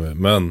ska jobba med.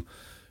 Men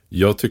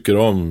jag tycker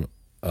om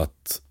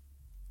att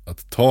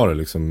ta det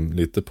liksom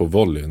lite på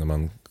volley när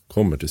man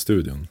kommer till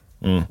studion.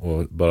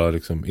 Och bara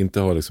liksom inte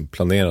ha liksom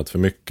planerat för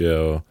mycket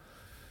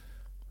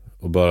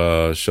och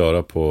bara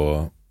köra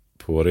på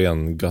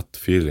ren gut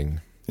feeling.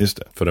 Just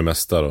det. För det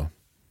mesta då.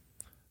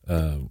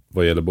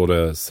 Vad gäller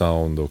både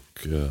sound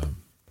och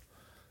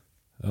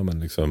men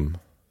liksom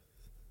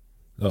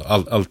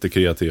allt det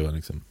kreativa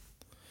liksom.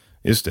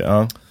 Just det,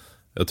 ja.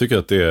 Jag tycker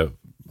att det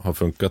har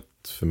funkat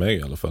för mig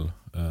i alla fall.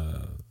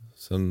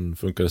 Sen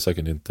funkar det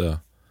säkert inte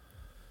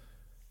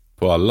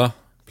på alla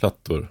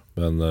plattor.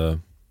 Men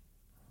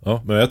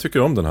men jag tycker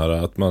om den här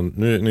att man,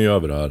 nu gör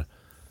vi det här.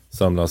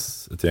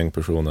 Samlas ett gäng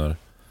personer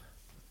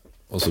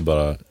och så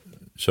bara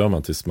kör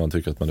man tills man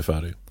tycker att man är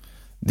färdig.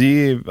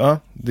 Det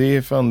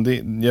är fan,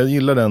 jag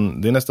gillar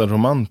den. Det är nästan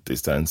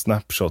romantiskt här, en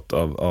snapshot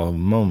av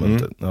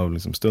momentet, av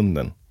liksom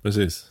stunden.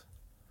 Precis.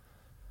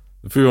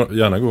 Det får ju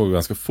gärna gå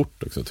ganska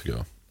fort också tycker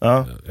jag.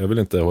 Ja. Jag vill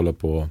inte hålla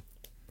på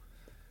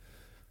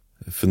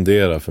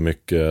fundera för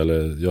mycket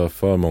eller göra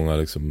för många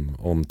liksom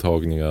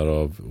omtagningar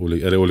av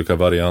olika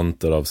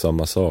varianter av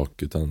samma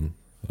sak, utan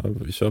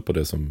vi kör på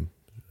det som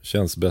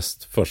känns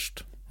bäst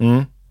först.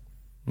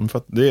 För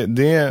att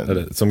det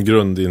eller, som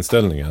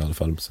grundinställning i alla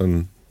fall.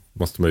 Sen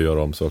måste man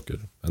göra om saker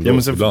ändå,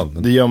 men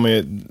ibland.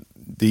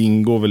 Det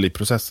ingår väl i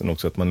processen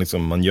också att man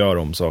gör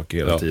om saker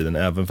hela tiden.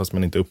 Även fast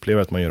man inte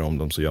upplever att man gör om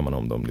dem, så gör man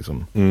om dem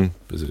liksom.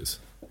 Precis.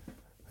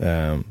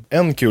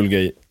 En kul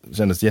grej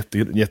kändes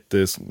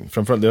jätte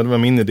framförallt, det var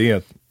min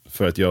idé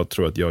för att jag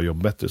tror att jag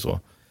jobbar bättre så.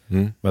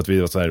 Att vi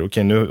var så här,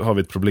 okej, nu har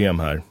vi ett problem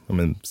här.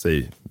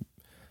 Säg,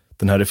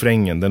 den här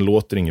refrängen, den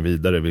låter inget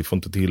vidare. Vi får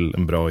inte till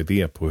en bra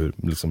idé på hur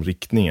liksom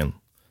riktningen.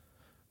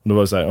 Och då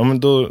var det så här,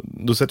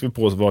 då sätter vi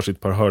på oss varsitt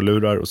par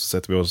hörlurar och så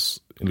sätter vi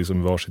oss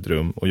liksom i varsitt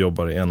rum och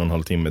jobbar i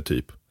 1,5 timme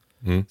typ.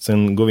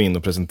 Sen går vi in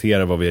och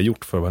presenterar vad vi har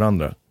gjort för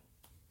varandra.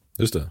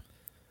 Just det.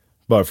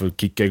 Bara för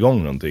att kicka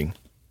igång någonting.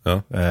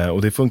 Ja.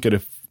 Och det funkade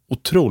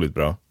otroligt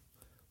bra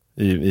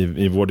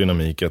i vår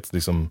dynamik, att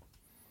liksom,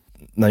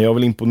 när jag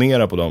vill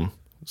imponera på dem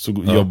så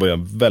jobbar jag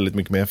väldigt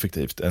mycket mer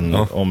effektivt än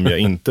om jag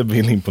inte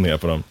vill imponera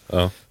på dem.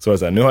 Så var det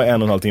så här, nu har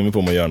jag 1,5 timme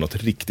på mig att göra något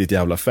riktigt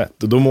jävla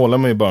fett. Och då målar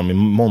man ju bara med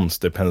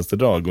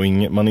monsterpenseldrag och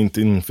man är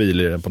inte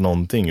infiler på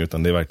någonting,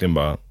 utan det är verkligen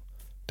bara,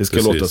 det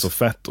ska låta så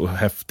fett och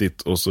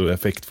häftigt och så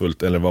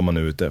effektfullt, eller vad man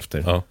är ute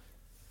efter,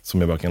 som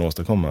jag bara kan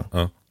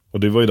åstadkomma. Och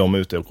det var ju de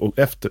ute och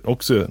efter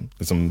också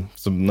liksom,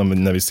 så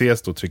när vi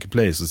ses då och trycker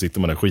play, så sitter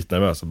man där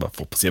skitnervös och bara,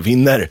 hoppas jag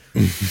vinner.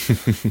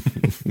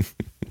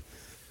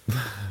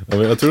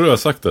 Jag tror du har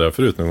sagt det där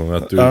förut någon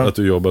gång, att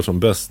du jobbar som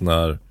bäst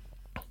när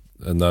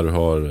du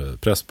har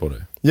press på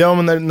dig.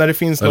 Ja, men när det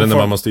finns eller när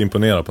man måste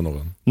imponera på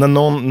någon. När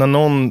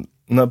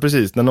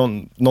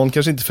någon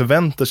kanske inte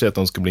förväntar sig att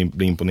de ska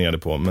bli imponerade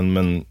på,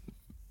 men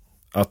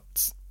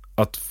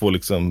att få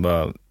liksom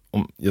bara,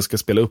 om jag ska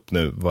spela upp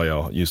nu vad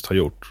jag just har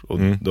gjort, och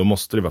då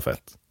måste det vara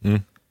fett.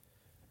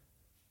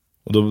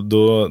 Och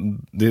då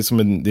det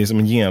är som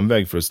en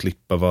genväg för att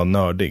slippa vara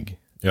nördig.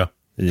 Ja.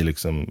 I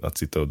liksom att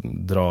sitta och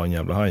dra en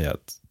jävla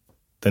hi-hat.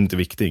 Den är inte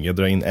viktig. Jag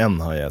drar in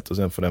en hi-hat och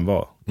sen får den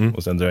vara.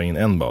 Och sen drar jag in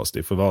en bas,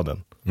 det får vara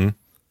den.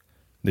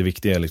 Det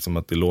viktiga är liksom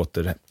att det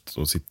låter rätt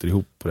och sitter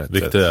ihop på rätt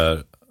sätt.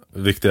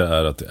 Viktiga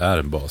är att det är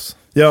en bas.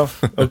 Ja,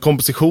 och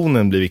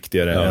kompositionen blir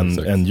viktigare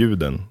än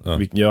ljuden.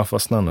 Jag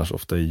fastnar annars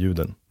ofta i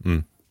ljuden.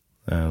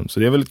 Så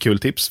det är väl ett kul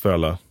tips för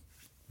alla.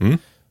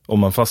 Om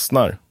man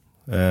fastnar.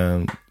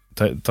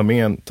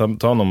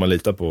 Ta någon man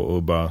litar på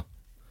och bara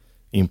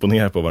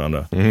imponera på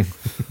varandra.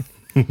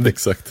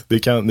 Exakt. Det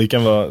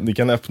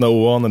kan öppna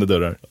oanade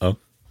dörrar. Ja.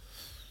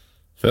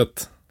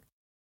 Fett.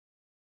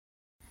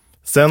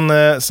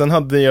 Sen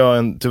hade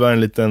jag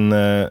tyvärr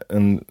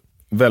en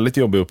väldigt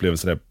jobbig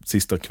upplevelse där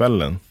sista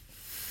kvällen.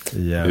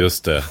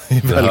 Just det.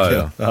 I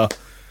Belgien. Ja.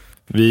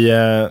 Vi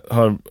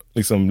har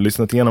liksom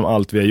lyssnat igenom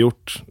allt vi har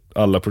gjort,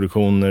 alla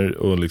produktioner,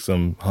 och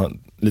liksom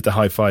lite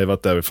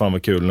high-fivat där. Fan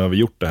vad kul, nu har vi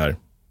gjort det här.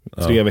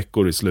 3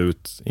 veckor i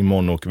slut,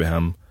 imorgon åker vi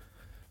hem.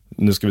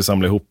 Nu ska vi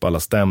samla ihop alla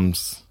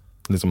stems.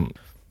 Liksom,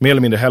 mer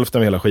eller mindre hälften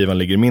av hela skivan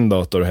ligger i min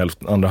dator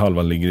och andra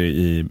halvan ligger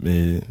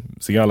i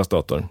Sigalas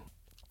dator.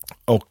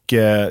 Och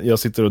jag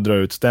sitter och drar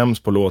ut stems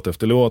på låt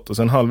efter låt, och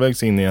sen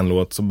halvvägs in i en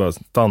låt så bara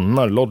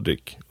stannar Logic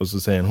och så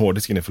säger en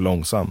hårddisken är för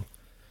långsam.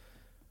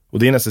 Och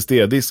det är en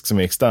SSD-disk som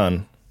är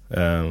extern,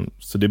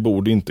 så det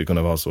borde inte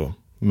kunna vara så.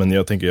 Men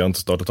jag tänker, jag har inte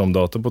startat om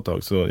datorn på ett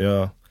tag, så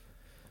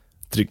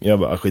jag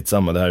bara,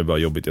 skitsamma, det här är bara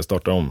jobbigt, jag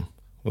startar om.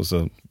 Och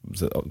så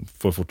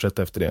får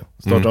fortsätta efter det.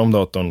 Startar om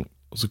datorn,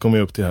 och så kommer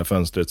jag upp till det här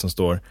fönstret som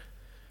står: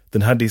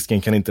 den här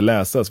disken kan inte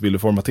läsas, vill du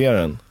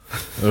formatera den?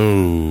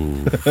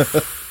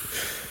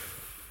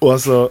 Och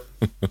alltså,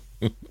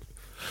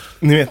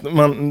 ni vet,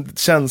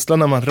 känslan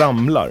när man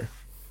ramlar,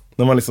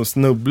 när man liksom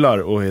snubblar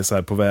och är så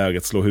här på väg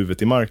att slå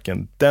huvudet i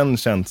marken, den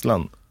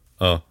känslan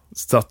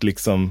satt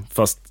liksom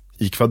fast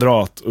i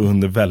kvadrat och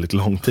under väldigt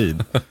lång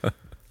tid.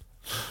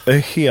 Det är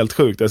helt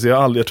sjukt. Alltså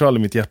jag tror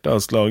aldrig mitt hjärta har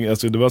slagit.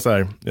 Alltså det var så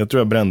här, jag tror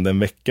jag brände en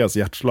veckas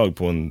hjärtslag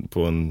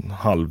på en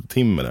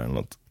halvtimme eller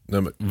något.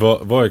 Nej, men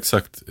vad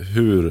exakt,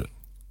 hur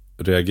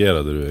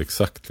reagerade du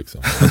exakt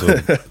liksom?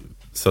 Alltså,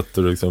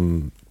 satte du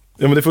liksom...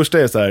 Ja, men det första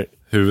är så här,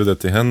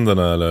 huvudet i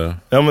händerna eller?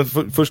 Ja,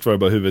 men först var det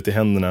bara huvudet i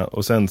händerna,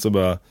 och sen så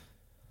bara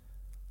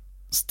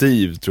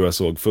Steve tror jag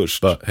såg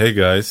först. Hey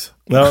guys.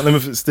 Ja, nej,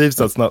 men Steve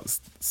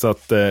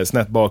satt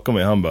snett bakom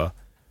mig, han bara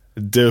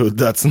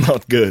dude, that's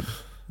not good.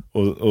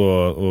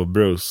 Och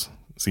Bruce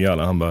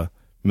Sigala, han bara,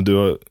 men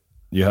you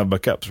have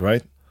backups,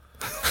 right?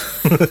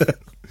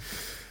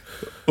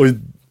 Och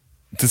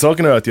till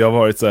saken är att jag har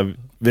varit så här,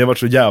 vi har varit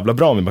så jävla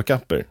bra med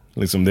backuper.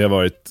 Liksom, det har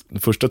varit, de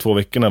första 2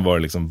 veckorna var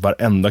det liksom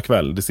varenda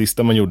kväll. Det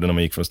sista man gjorde när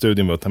man gick från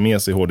studion var att ta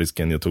med sig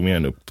hårddisken. Jag tog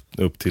med den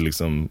upp till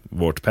liksom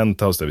vårt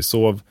penthouse där vi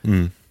sov.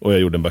 Och jag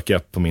gjorde en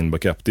backup på min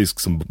backupdisk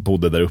som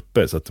bodde där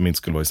uppe, så att de inte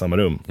skulle vara i samma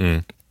rum.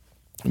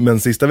 Men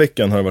sista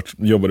veckan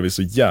jobbade vi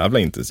så jävla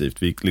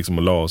intensivt. Vi gick liksom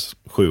och la oss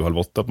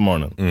 7:30 på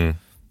morgonen.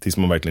 Tills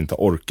man verkligen inte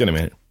orkade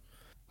mer.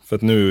 För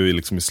att nu är vi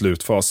liksom i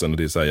slutfasen, och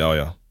det är så här,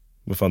 ja.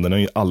 Men fan, den har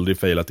ju aldrig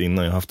failat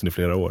innan, jag har haft den i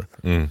flera år.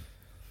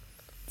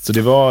 Så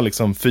det var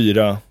liksom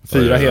 4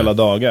 hela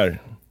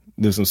dagar.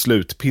 Det är som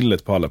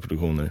slutpillet på alla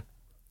produktioner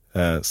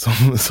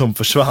som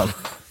försvann.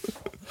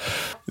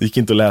 Det gick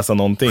inte att läsa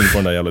någonting på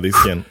den där jävla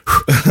disken.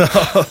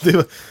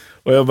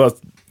 Och jag bara,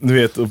 du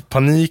vet, och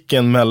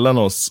paniken mellan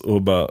oss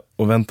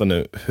och vänta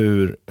nu,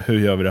 hur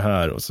gör vi det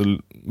här? Och så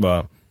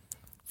bara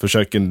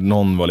försöker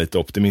någon vara lite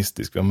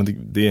optimistisk. Ja, men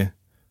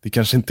det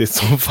kanske inte är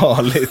så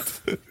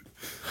farligt.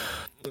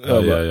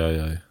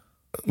 Aj.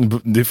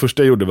 Det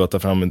första jag gjorde var att ta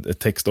fram ett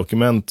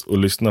textdokument och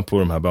lyssna på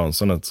de här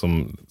bouncerna,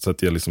 så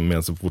att jag liksom,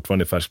 medan jag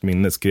fortfarande i färskt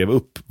minne, skrev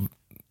upp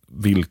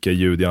vilka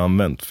ljud jag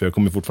använt. För jag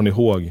kommer fortfarande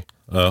ihåg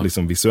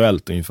liksom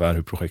visuellt ungefär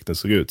hur projekten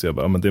såg ut. Så jag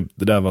bara, men det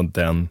där var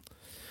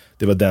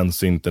det var den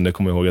synten, det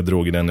kommer jag ihåg, jag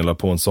drog i den, jag la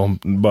på en sån,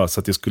 bara så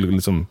att jag skulle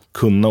liksom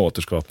kunna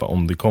återskapa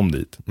om det kom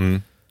dit.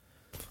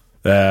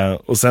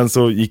 Och sen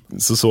så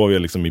sov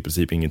jag liksom i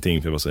princip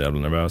ingenting, för jag var så jävla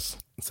nervös.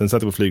 Sen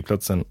satt jag på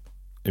flygplatsen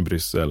i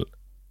Bryssel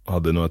och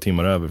hade några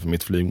timmar över, för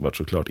mitt flyg var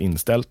såklart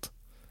inställt.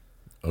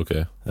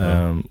 Okej.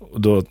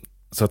 Och då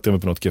satt jag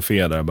mig på något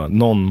café där, bara,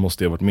 någon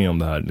måste ha varit med om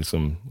det här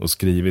liksom, och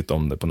skrivit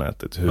om det på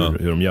nätet,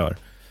 hur de gör.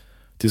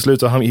 Till slut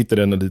så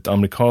hittade jag ett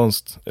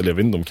amerikanskt, eller jag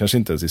vet inte, de kanske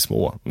inte ens är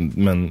små,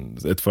 men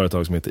ett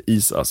företag som heter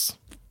EaseUs,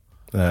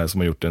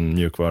 som har gjort en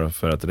mjukvara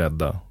för att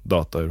rädda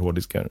data ur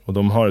hårddiskar. Och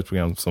de har ett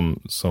program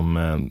som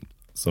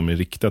är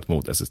riktat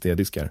mot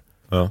SSD-diskar.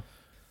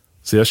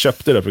 Så jag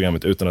köpte det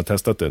programmet utan att ha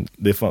testat det.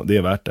 Det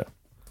är värt det.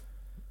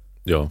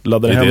 Ja, i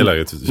det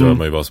läget gör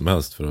man ju vad som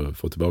helst för att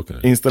få tillbaka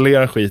det.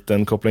 Installera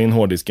skiten, koppla in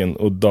hårddisken,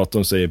 och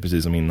datorn säger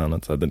precis som innan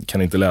att den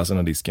kan inte läsa den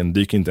här disken,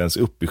 dyker inte ens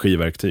upp i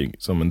skivverktyg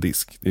som en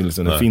disk. Det är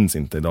liksom, den finns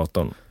inte i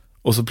datorn.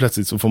 Och så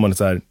plötsligt så får man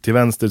så här, till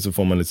vänster så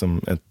får man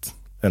liksom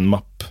en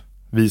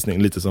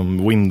mappvisning, lite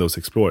som Windows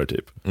Explorer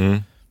typ.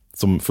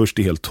 Som först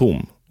är helt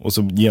tom, och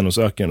så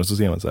genomsöker den, och så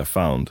ser man så här,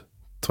 found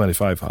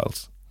 25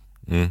 files.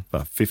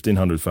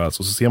 1500 files,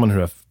 och så ser man hur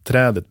det här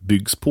trädet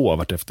byggs på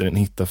vart efter den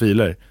hittar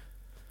filer.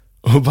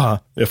 Och bara,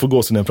 jag får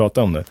gå så när jag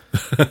pratar om det.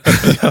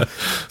 Jag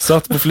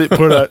satt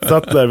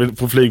där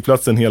på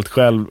flygplatsen helt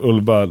själv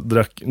och bara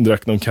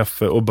drack någon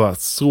kaffe och bara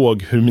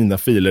såg hur mina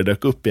filer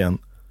dök upp igen.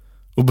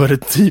 Och började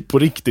typ på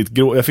riktigt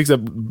grå. Jag fick så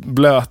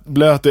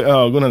blöt i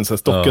ögonen, så här,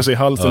 stockar sig i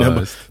halsen. Jag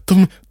bara,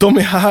 de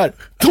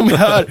är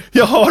här,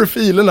 jag har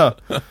filerna.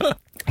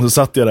 Så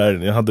satt jag där,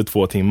 jag hade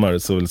 2 timmar.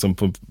 Så liksom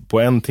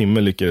på 1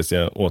 timme lyckades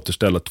jag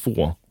återställa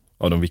 2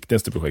 av de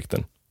viktigaste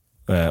projekten.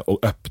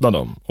 Och öppna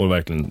dem. Och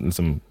verkligen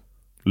liksom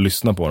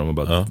lyssna på dem och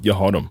bara, jag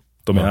har dem.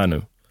 De är här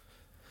nu.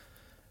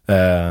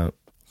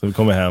 Så vi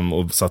kom hem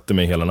och satte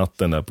mig hela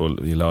natten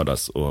där i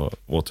lördags och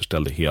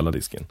återställde hela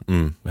disken.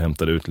 Och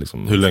hämtade ut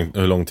liksom.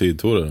 Hur lång tid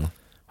tog det då?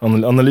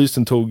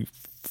 Analysen tog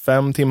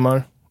 5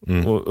 timmar.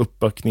 Och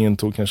uppbackningen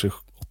tog kanske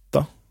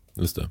 8.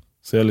 Just det.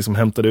 Så jag liksom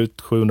hämtade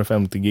ut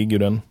 750 gig ur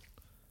den.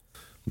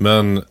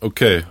 Men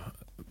okej.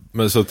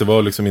 Men så att det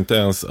var liksom inte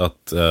ens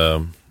att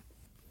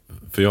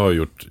för jag har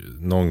gjort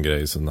någon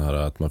grej sån här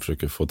att man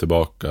försöker få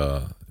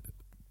tillbaka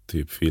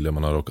typ filer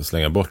man har råkat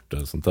slänga bort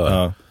eller sånt där.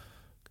 Ja.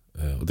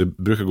 Och det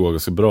brukar gå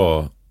ganska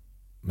bra.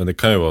 Men det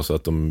kan ju vara så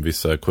att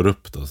vissa är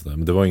korrupta och sådär.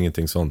 Men det var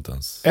ingenting sånt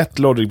ens. Ett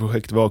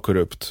Logic-projekt var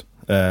korrupt.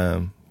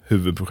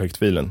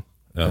 Huvudprojektfilen.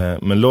 Ja.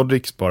 Men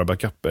Logic sparar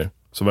backuper.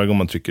 Så varje gång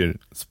man trycker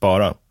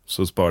spara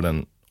så sparar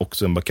den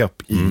också en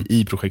backup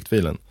i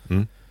projektfilen.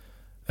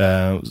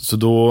 Så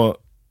då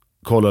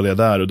kollade jag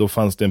där och då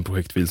fanns det en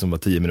projektfil som var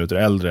 10 minuter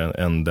äldre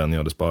än den jag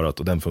hade sparat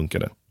och den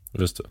funkade.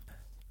 Just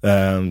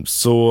det.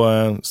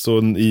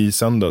 Så i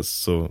söndags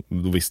så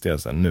då visste jag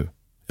så här, nu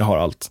jag har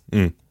allt.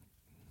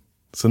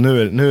 Så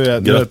nu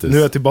är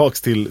jag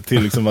tillbaks till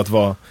liksom att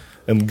vara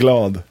en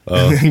glad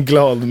en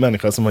glad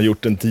människa som har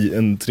gjort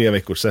en 3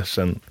 veckors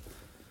session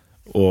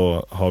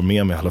och har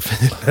med mig alla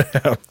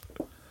filer.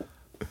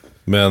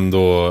 Men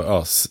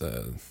då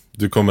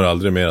du kommer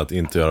aldrig mer att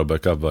inte göra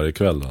backup varje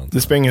kväll då,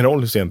 det spelar ingen roll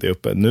hur sent jag är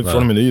uppe. Nu från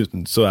och med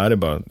nu så är det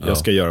bara jag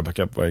ska göra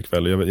backup varje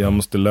kväll. Jag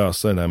måste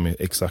lösa det där med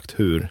exakt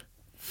hur.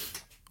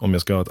 Om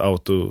jag ska ha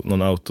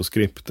någon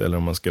autoskript eller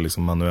om man ska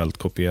liksom manuellt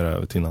kopiera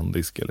över till en annan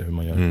disk eller hur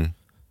man gör.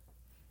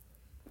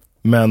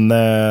 Men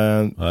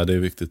det är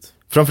viktigt.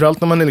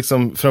 Framförallt när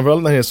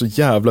det är så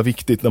jävla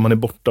viktigt när man är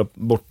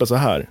borta så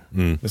här.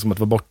 Liksom att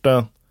vara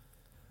borta.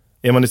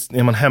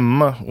 Är man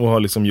hemma och har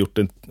liksom gjort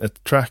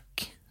ett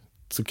track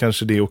så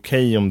kanske det är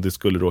okej om det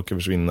skulle råka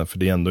försvinna, för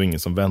det är ändå ingen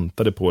som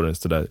väntade på det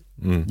så där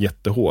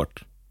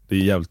jättehårt. Det är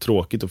jävligt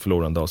tråkigt att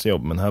förlora en dags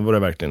jobb, men här var det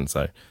verkligen så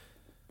här,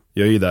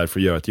 jag är ju där för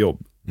att göra ett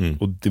jobb.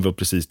 Och det var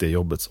precis det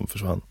jobbet som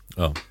försvann.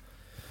 Ja.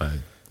 Nej,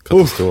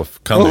 katastrof.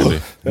 Kan det bli?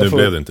 Nu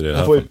blev det inte det här.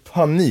 Jag får ju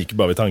panik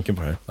bara vid tanken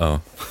på det här.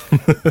 Ja.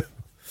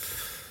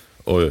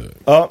 Oj.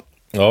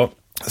 Ja.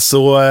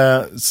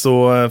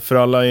 Så för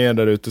alla er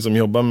där ute som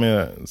jobbar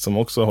med, som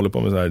också håller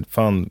på med så här,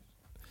 fan,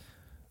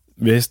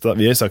 vi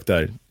har sagt det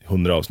här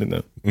 100 avsnitt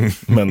nu.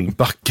 Men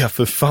backa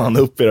för fan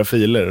upp era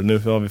filer. Nu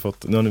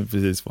har ni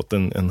precis fått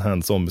en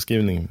hands-on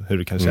beskrivning hur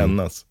det kan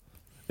kännas.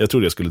 Jag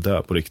trodde jag skulle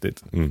dö på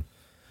riktigt.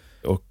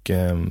 Och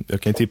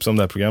jag kan ju tipsa om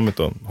det här programmet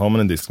då. Har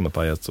man en disk som har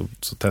pajat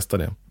så testa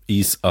det.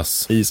 Ease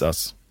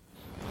Us.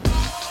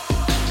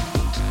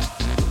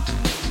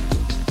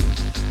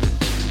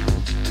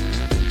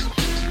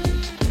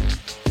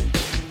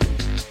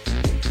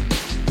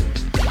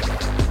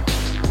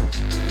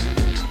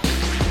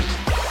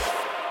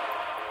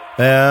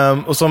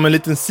 Och som en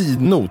liten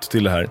sidnot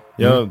till det här.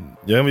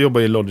 Jag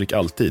jobbar i Logic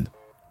alltid.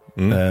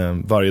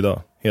 Varje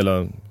dag.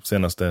 Hela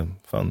senaste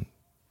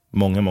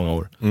många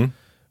år.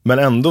 Men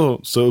ändå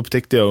så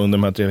upptäckte jag under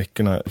de här 3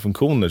 veckorna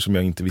funktioner som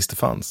jag inte visste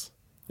fanns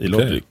i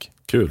Logic.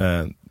 Kul.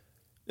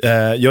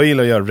 Jag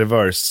gillar att göra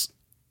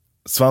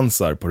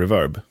reverse-svansar på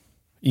reverb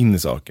in i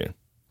saker.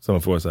 Så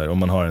man får så här, om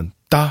man har en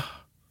da,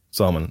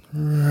 så har man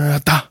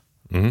en da.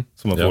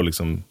 Så man får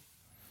liksom.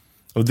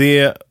 Och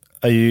det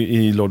är ju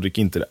i Logic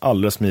inte det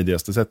allra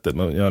smidigaste sättet.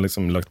 Jag har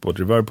liksom lagt på ett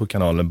reverb på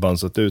kanalen,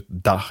 bansat ut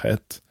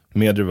da-et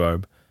med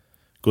reverb,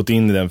 gått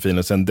in i den filen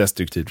och sen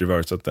destruktivt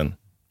reversat den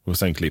och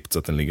sen klippt så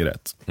att den ligger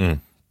rätt.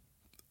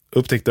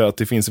 Upptäckte att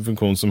det finns en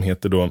funktion som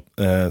heter då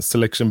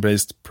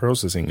Selection-Based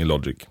Processing i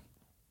Logic,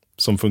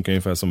 som funkar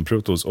ungefär som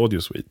Pro Tools Audio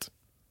Suite.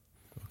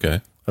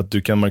 Att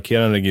du kan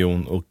markera en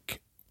region och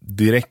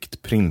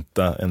direkt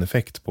printa en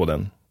effekt på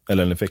den,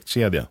 eller en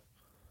effektkedja.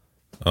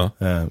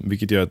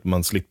 Vilket gör att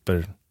man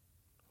slipper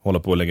hålla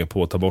på och lägga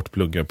på och ta bort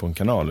pluggar på en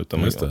kanal.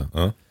 Utan just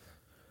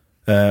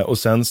det. Och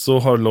sen så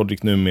har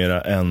Logic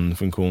numera en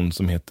funktion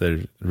som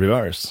heter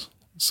Reverse,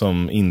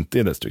 som inte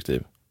är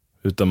destruktiv.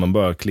 Utan man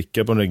bara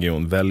klickar på en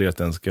region, väljer att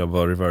den ska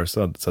vara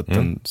reversad så att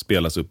den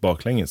spelas upp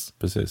baklänges.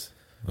 Precis.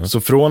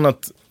 Så från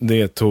att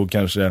det tog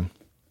kanske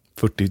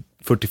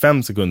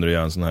 45 sekunder att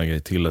göra en sån här grej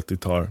till att det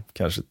tar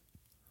kanske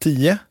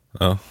 10.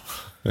 Ja,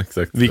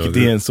 exakt. Vilket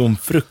är en sån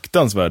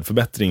fruktansvärd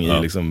förbättring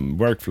i liksom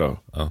workflow.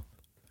 Ja.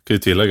 Kan ju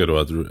tillägga då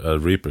att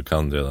Reaper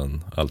kan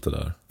redan allt det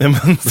där. Ja,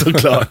 men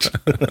såklart.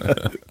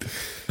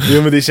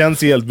 Jo, men det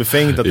känns ju helt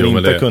befängt att vi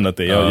inte har kunnat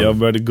det. Jag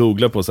började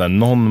googla på så här,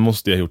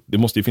 det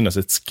måste ju finnas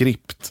ett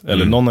skript.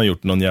 Eller någon har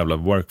gjort någon jävla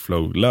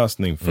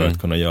workflow-lösning för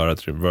att kunna göra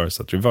ett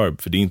reversat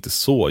reverb. För det är inte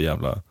så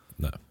jävla.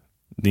 Nej.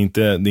 Det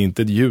är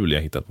inte ett hjul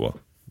jag hittat på.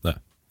 Nej,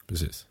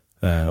 precis.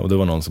 Och det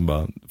var någon som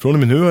bara, från och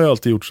med nu har jag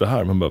alltid gjort så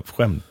här. Man bara,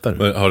 skämtar.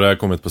 Men har det här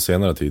kommit på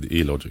senare tid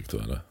i Logic då,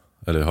 eller?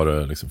 Eller har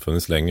det liksom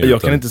funnits länge?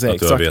 Jag kan inte säga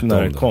exakt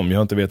när det kom. Jag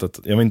har inte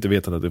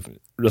vetat att det.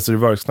 Alltså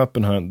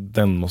reverse-knappen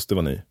den måste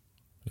vara ny.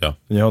 Ja.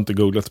 Jag har inte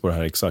googlat på det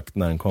här exakt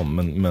när den kom,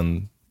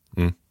 men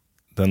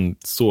den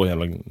så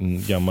jävla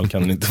gammal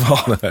kan den inte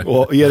vara.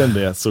 Och är den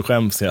det så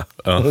skäms jag.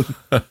 Ja.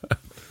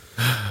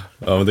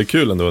 Ja, men det är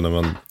kul ändå när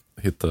man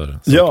hittar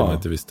saker man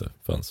inte visste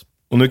fanns.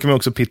 Och nu kan man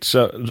också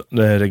pitcha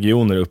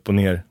regioner upp och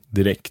ner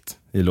direkt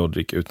i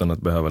Logic utan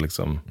att behöva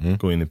liksom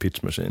gå in i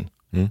pitchmaskin.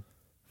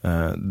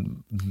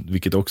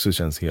 Vilket också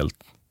känns helt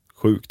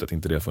sjukt att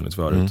inte det har funnits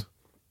förut.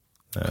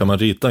 Kan man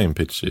rita in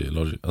pitch i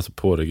Logic, alltså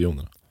på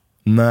regionerna?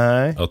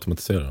 Nej.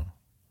 Automatisera dem?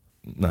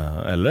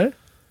 Nej, eller?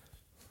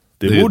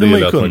 Det borde man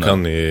ju kunna. Man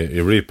kan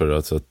i Reaper,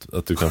 alltså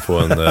att du kan få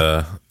en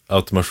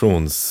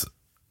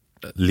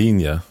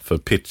automationslinje för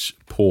pitch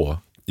på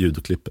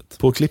ljudklippet.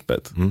 På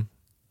klippet?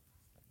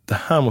 Det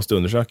här måste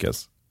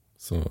undersökas.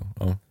 Så,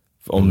 ja.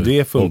 För om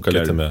det funkar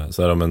lite med,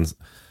 så här, om en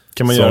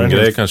kan man göra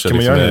grej en, kanske kan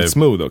man liksom göra en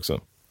smooth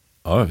också?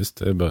 Ja, visst.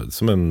 Det är bara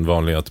som en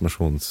vanlig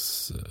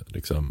automations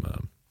liksom,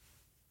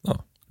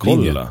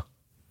 Kolla. linje.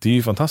 Det är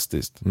ju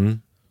fantastiskt.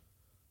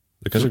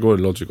 Det kanske går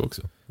i Logic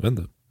också. Jag vet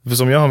inte. För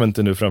som jag har använt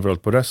det nu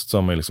framförallt på röst så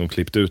har man liksom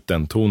klippt ut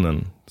den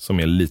tonen som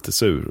är lite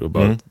sur och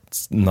bara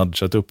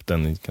nudgat upp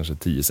den i kanske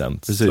 10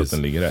 cent. Precis. Så att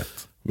den ligger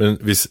rätt. Men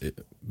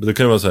det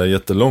kan ju vara så här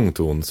jättelång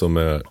ton som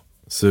är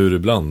sur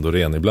ibland och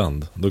ren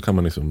ibland. Då kan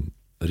man liksom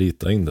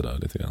rita in det där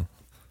lite grann.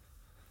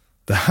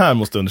 Det här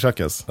måste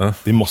undersökas.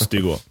 Det måste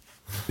ju gå.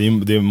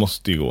 Det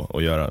måste ju gå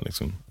att göra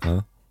liksom.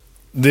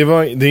 Det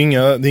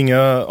är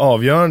inga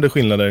avgörande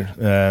skillnader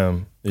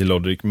i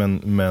Logic,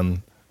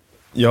 men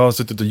jag har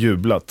suttit och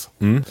jublat.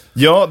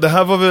 Ja, det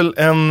här var väl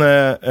en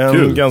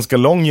ganska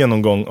lång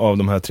genomgång av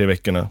de här 3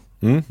 veckorna.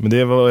 Men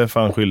det var jag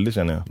fan skyldig,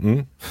 känner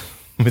jag.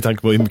 Med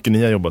tanke på hur mycket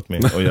ni har jobbat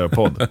med att göra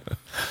podd.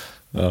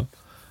 Ja,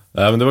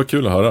 men det var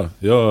kul att höra.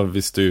 Jag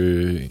visste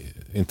ju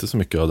inte så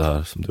mycket av det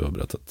här som du har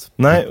berättat.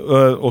 Nej,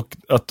 och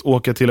att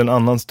åka till en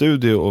annan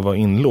studio och vara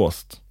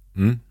inlåst.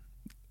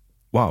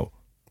 Wow.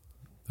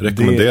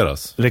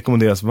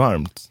 Rekommenderas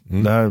varmt.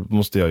 Det här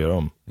måste jag göra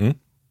om.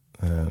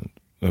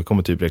 Jag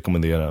kommer typ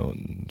rekommendera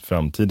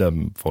framtida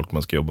folk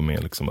man ska jobba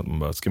med liksom, att man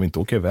bara, ska vi inte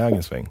åka iväg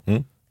en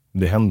sväng?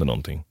 Det händer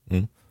någonting.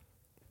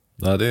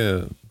 Nej, det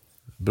är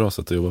bra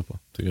sätt att jobba på,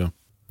 tycker jag.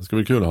 Det ska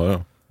bli kul att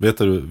höra. Vet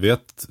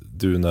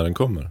du när den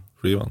kommer,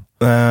 skivan?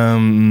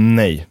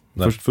 Nej.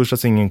 Första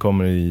singeln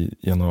kommer i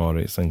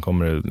januari. Sen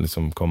kommer det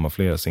liksom komma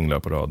flera singlar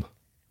på rad.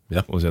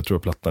 Ja. Och jag tror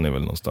att plattan är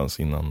väl någonstans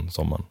innan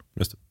sommaren.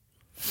 Just det.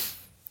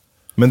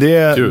 Men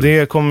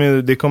det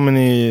kommer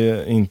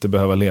ni inte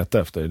behöva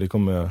leta efter. Det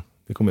kommer jag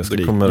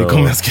skrika om när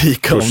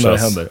det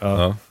händer.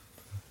 Ja.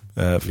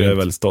 För jag är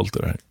väldigt stolt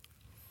över det här.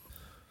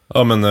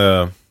 Ja, men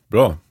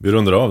bra. Vi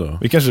rundar av då.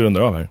 Vi kanske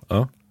rundar av här.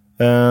 Ja.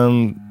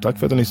 Tack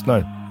för att du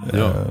lyssnar.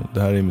 Ja.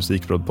 Det här är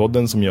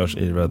Musikprodpodden som görs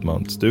i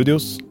Redmount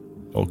Studios.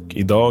 Och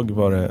idag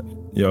var det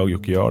jag,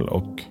 Jocke Jarl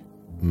och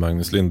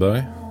Magnus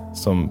Lindberg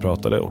som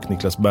pratade, och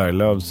Niklas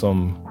Berglöf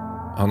som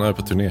han är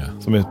på turné.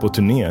 Som är på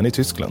turnén i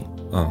Tyskland.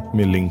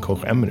 Med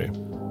Linkoch Emery.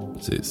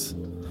 Precis.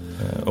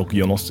 Och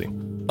Jonossi.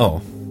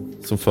 Ja,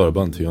 som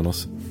förband till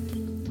Jonossi.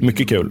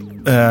 Mycket kul.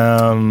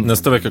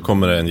 Nästa vecka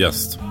kommer det en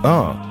gäst.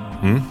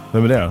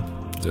 Vem är det?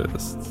 Det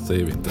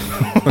säger vi inte.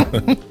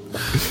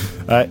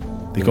 Nej,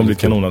 det kommer bli ett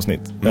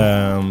kanonavsnitt.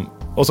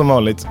 Och som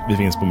vanligt, vi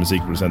finns på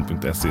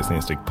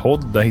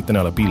musikproducent.se/podd. Där hittar ni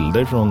alla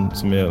bilder från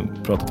som vi har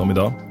pratat om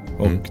idag.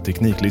 Och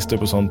tekniklistor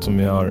på sånt som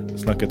vi har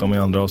snackat om i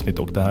andra avsnitt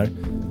och det här.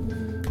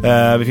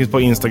 Vi finns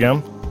på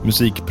Instagram,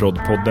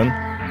 Musikprodpodden.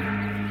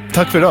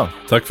 Tack för idag.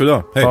 Tack för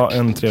idag. Hej. Ha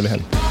en trevlig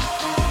helg.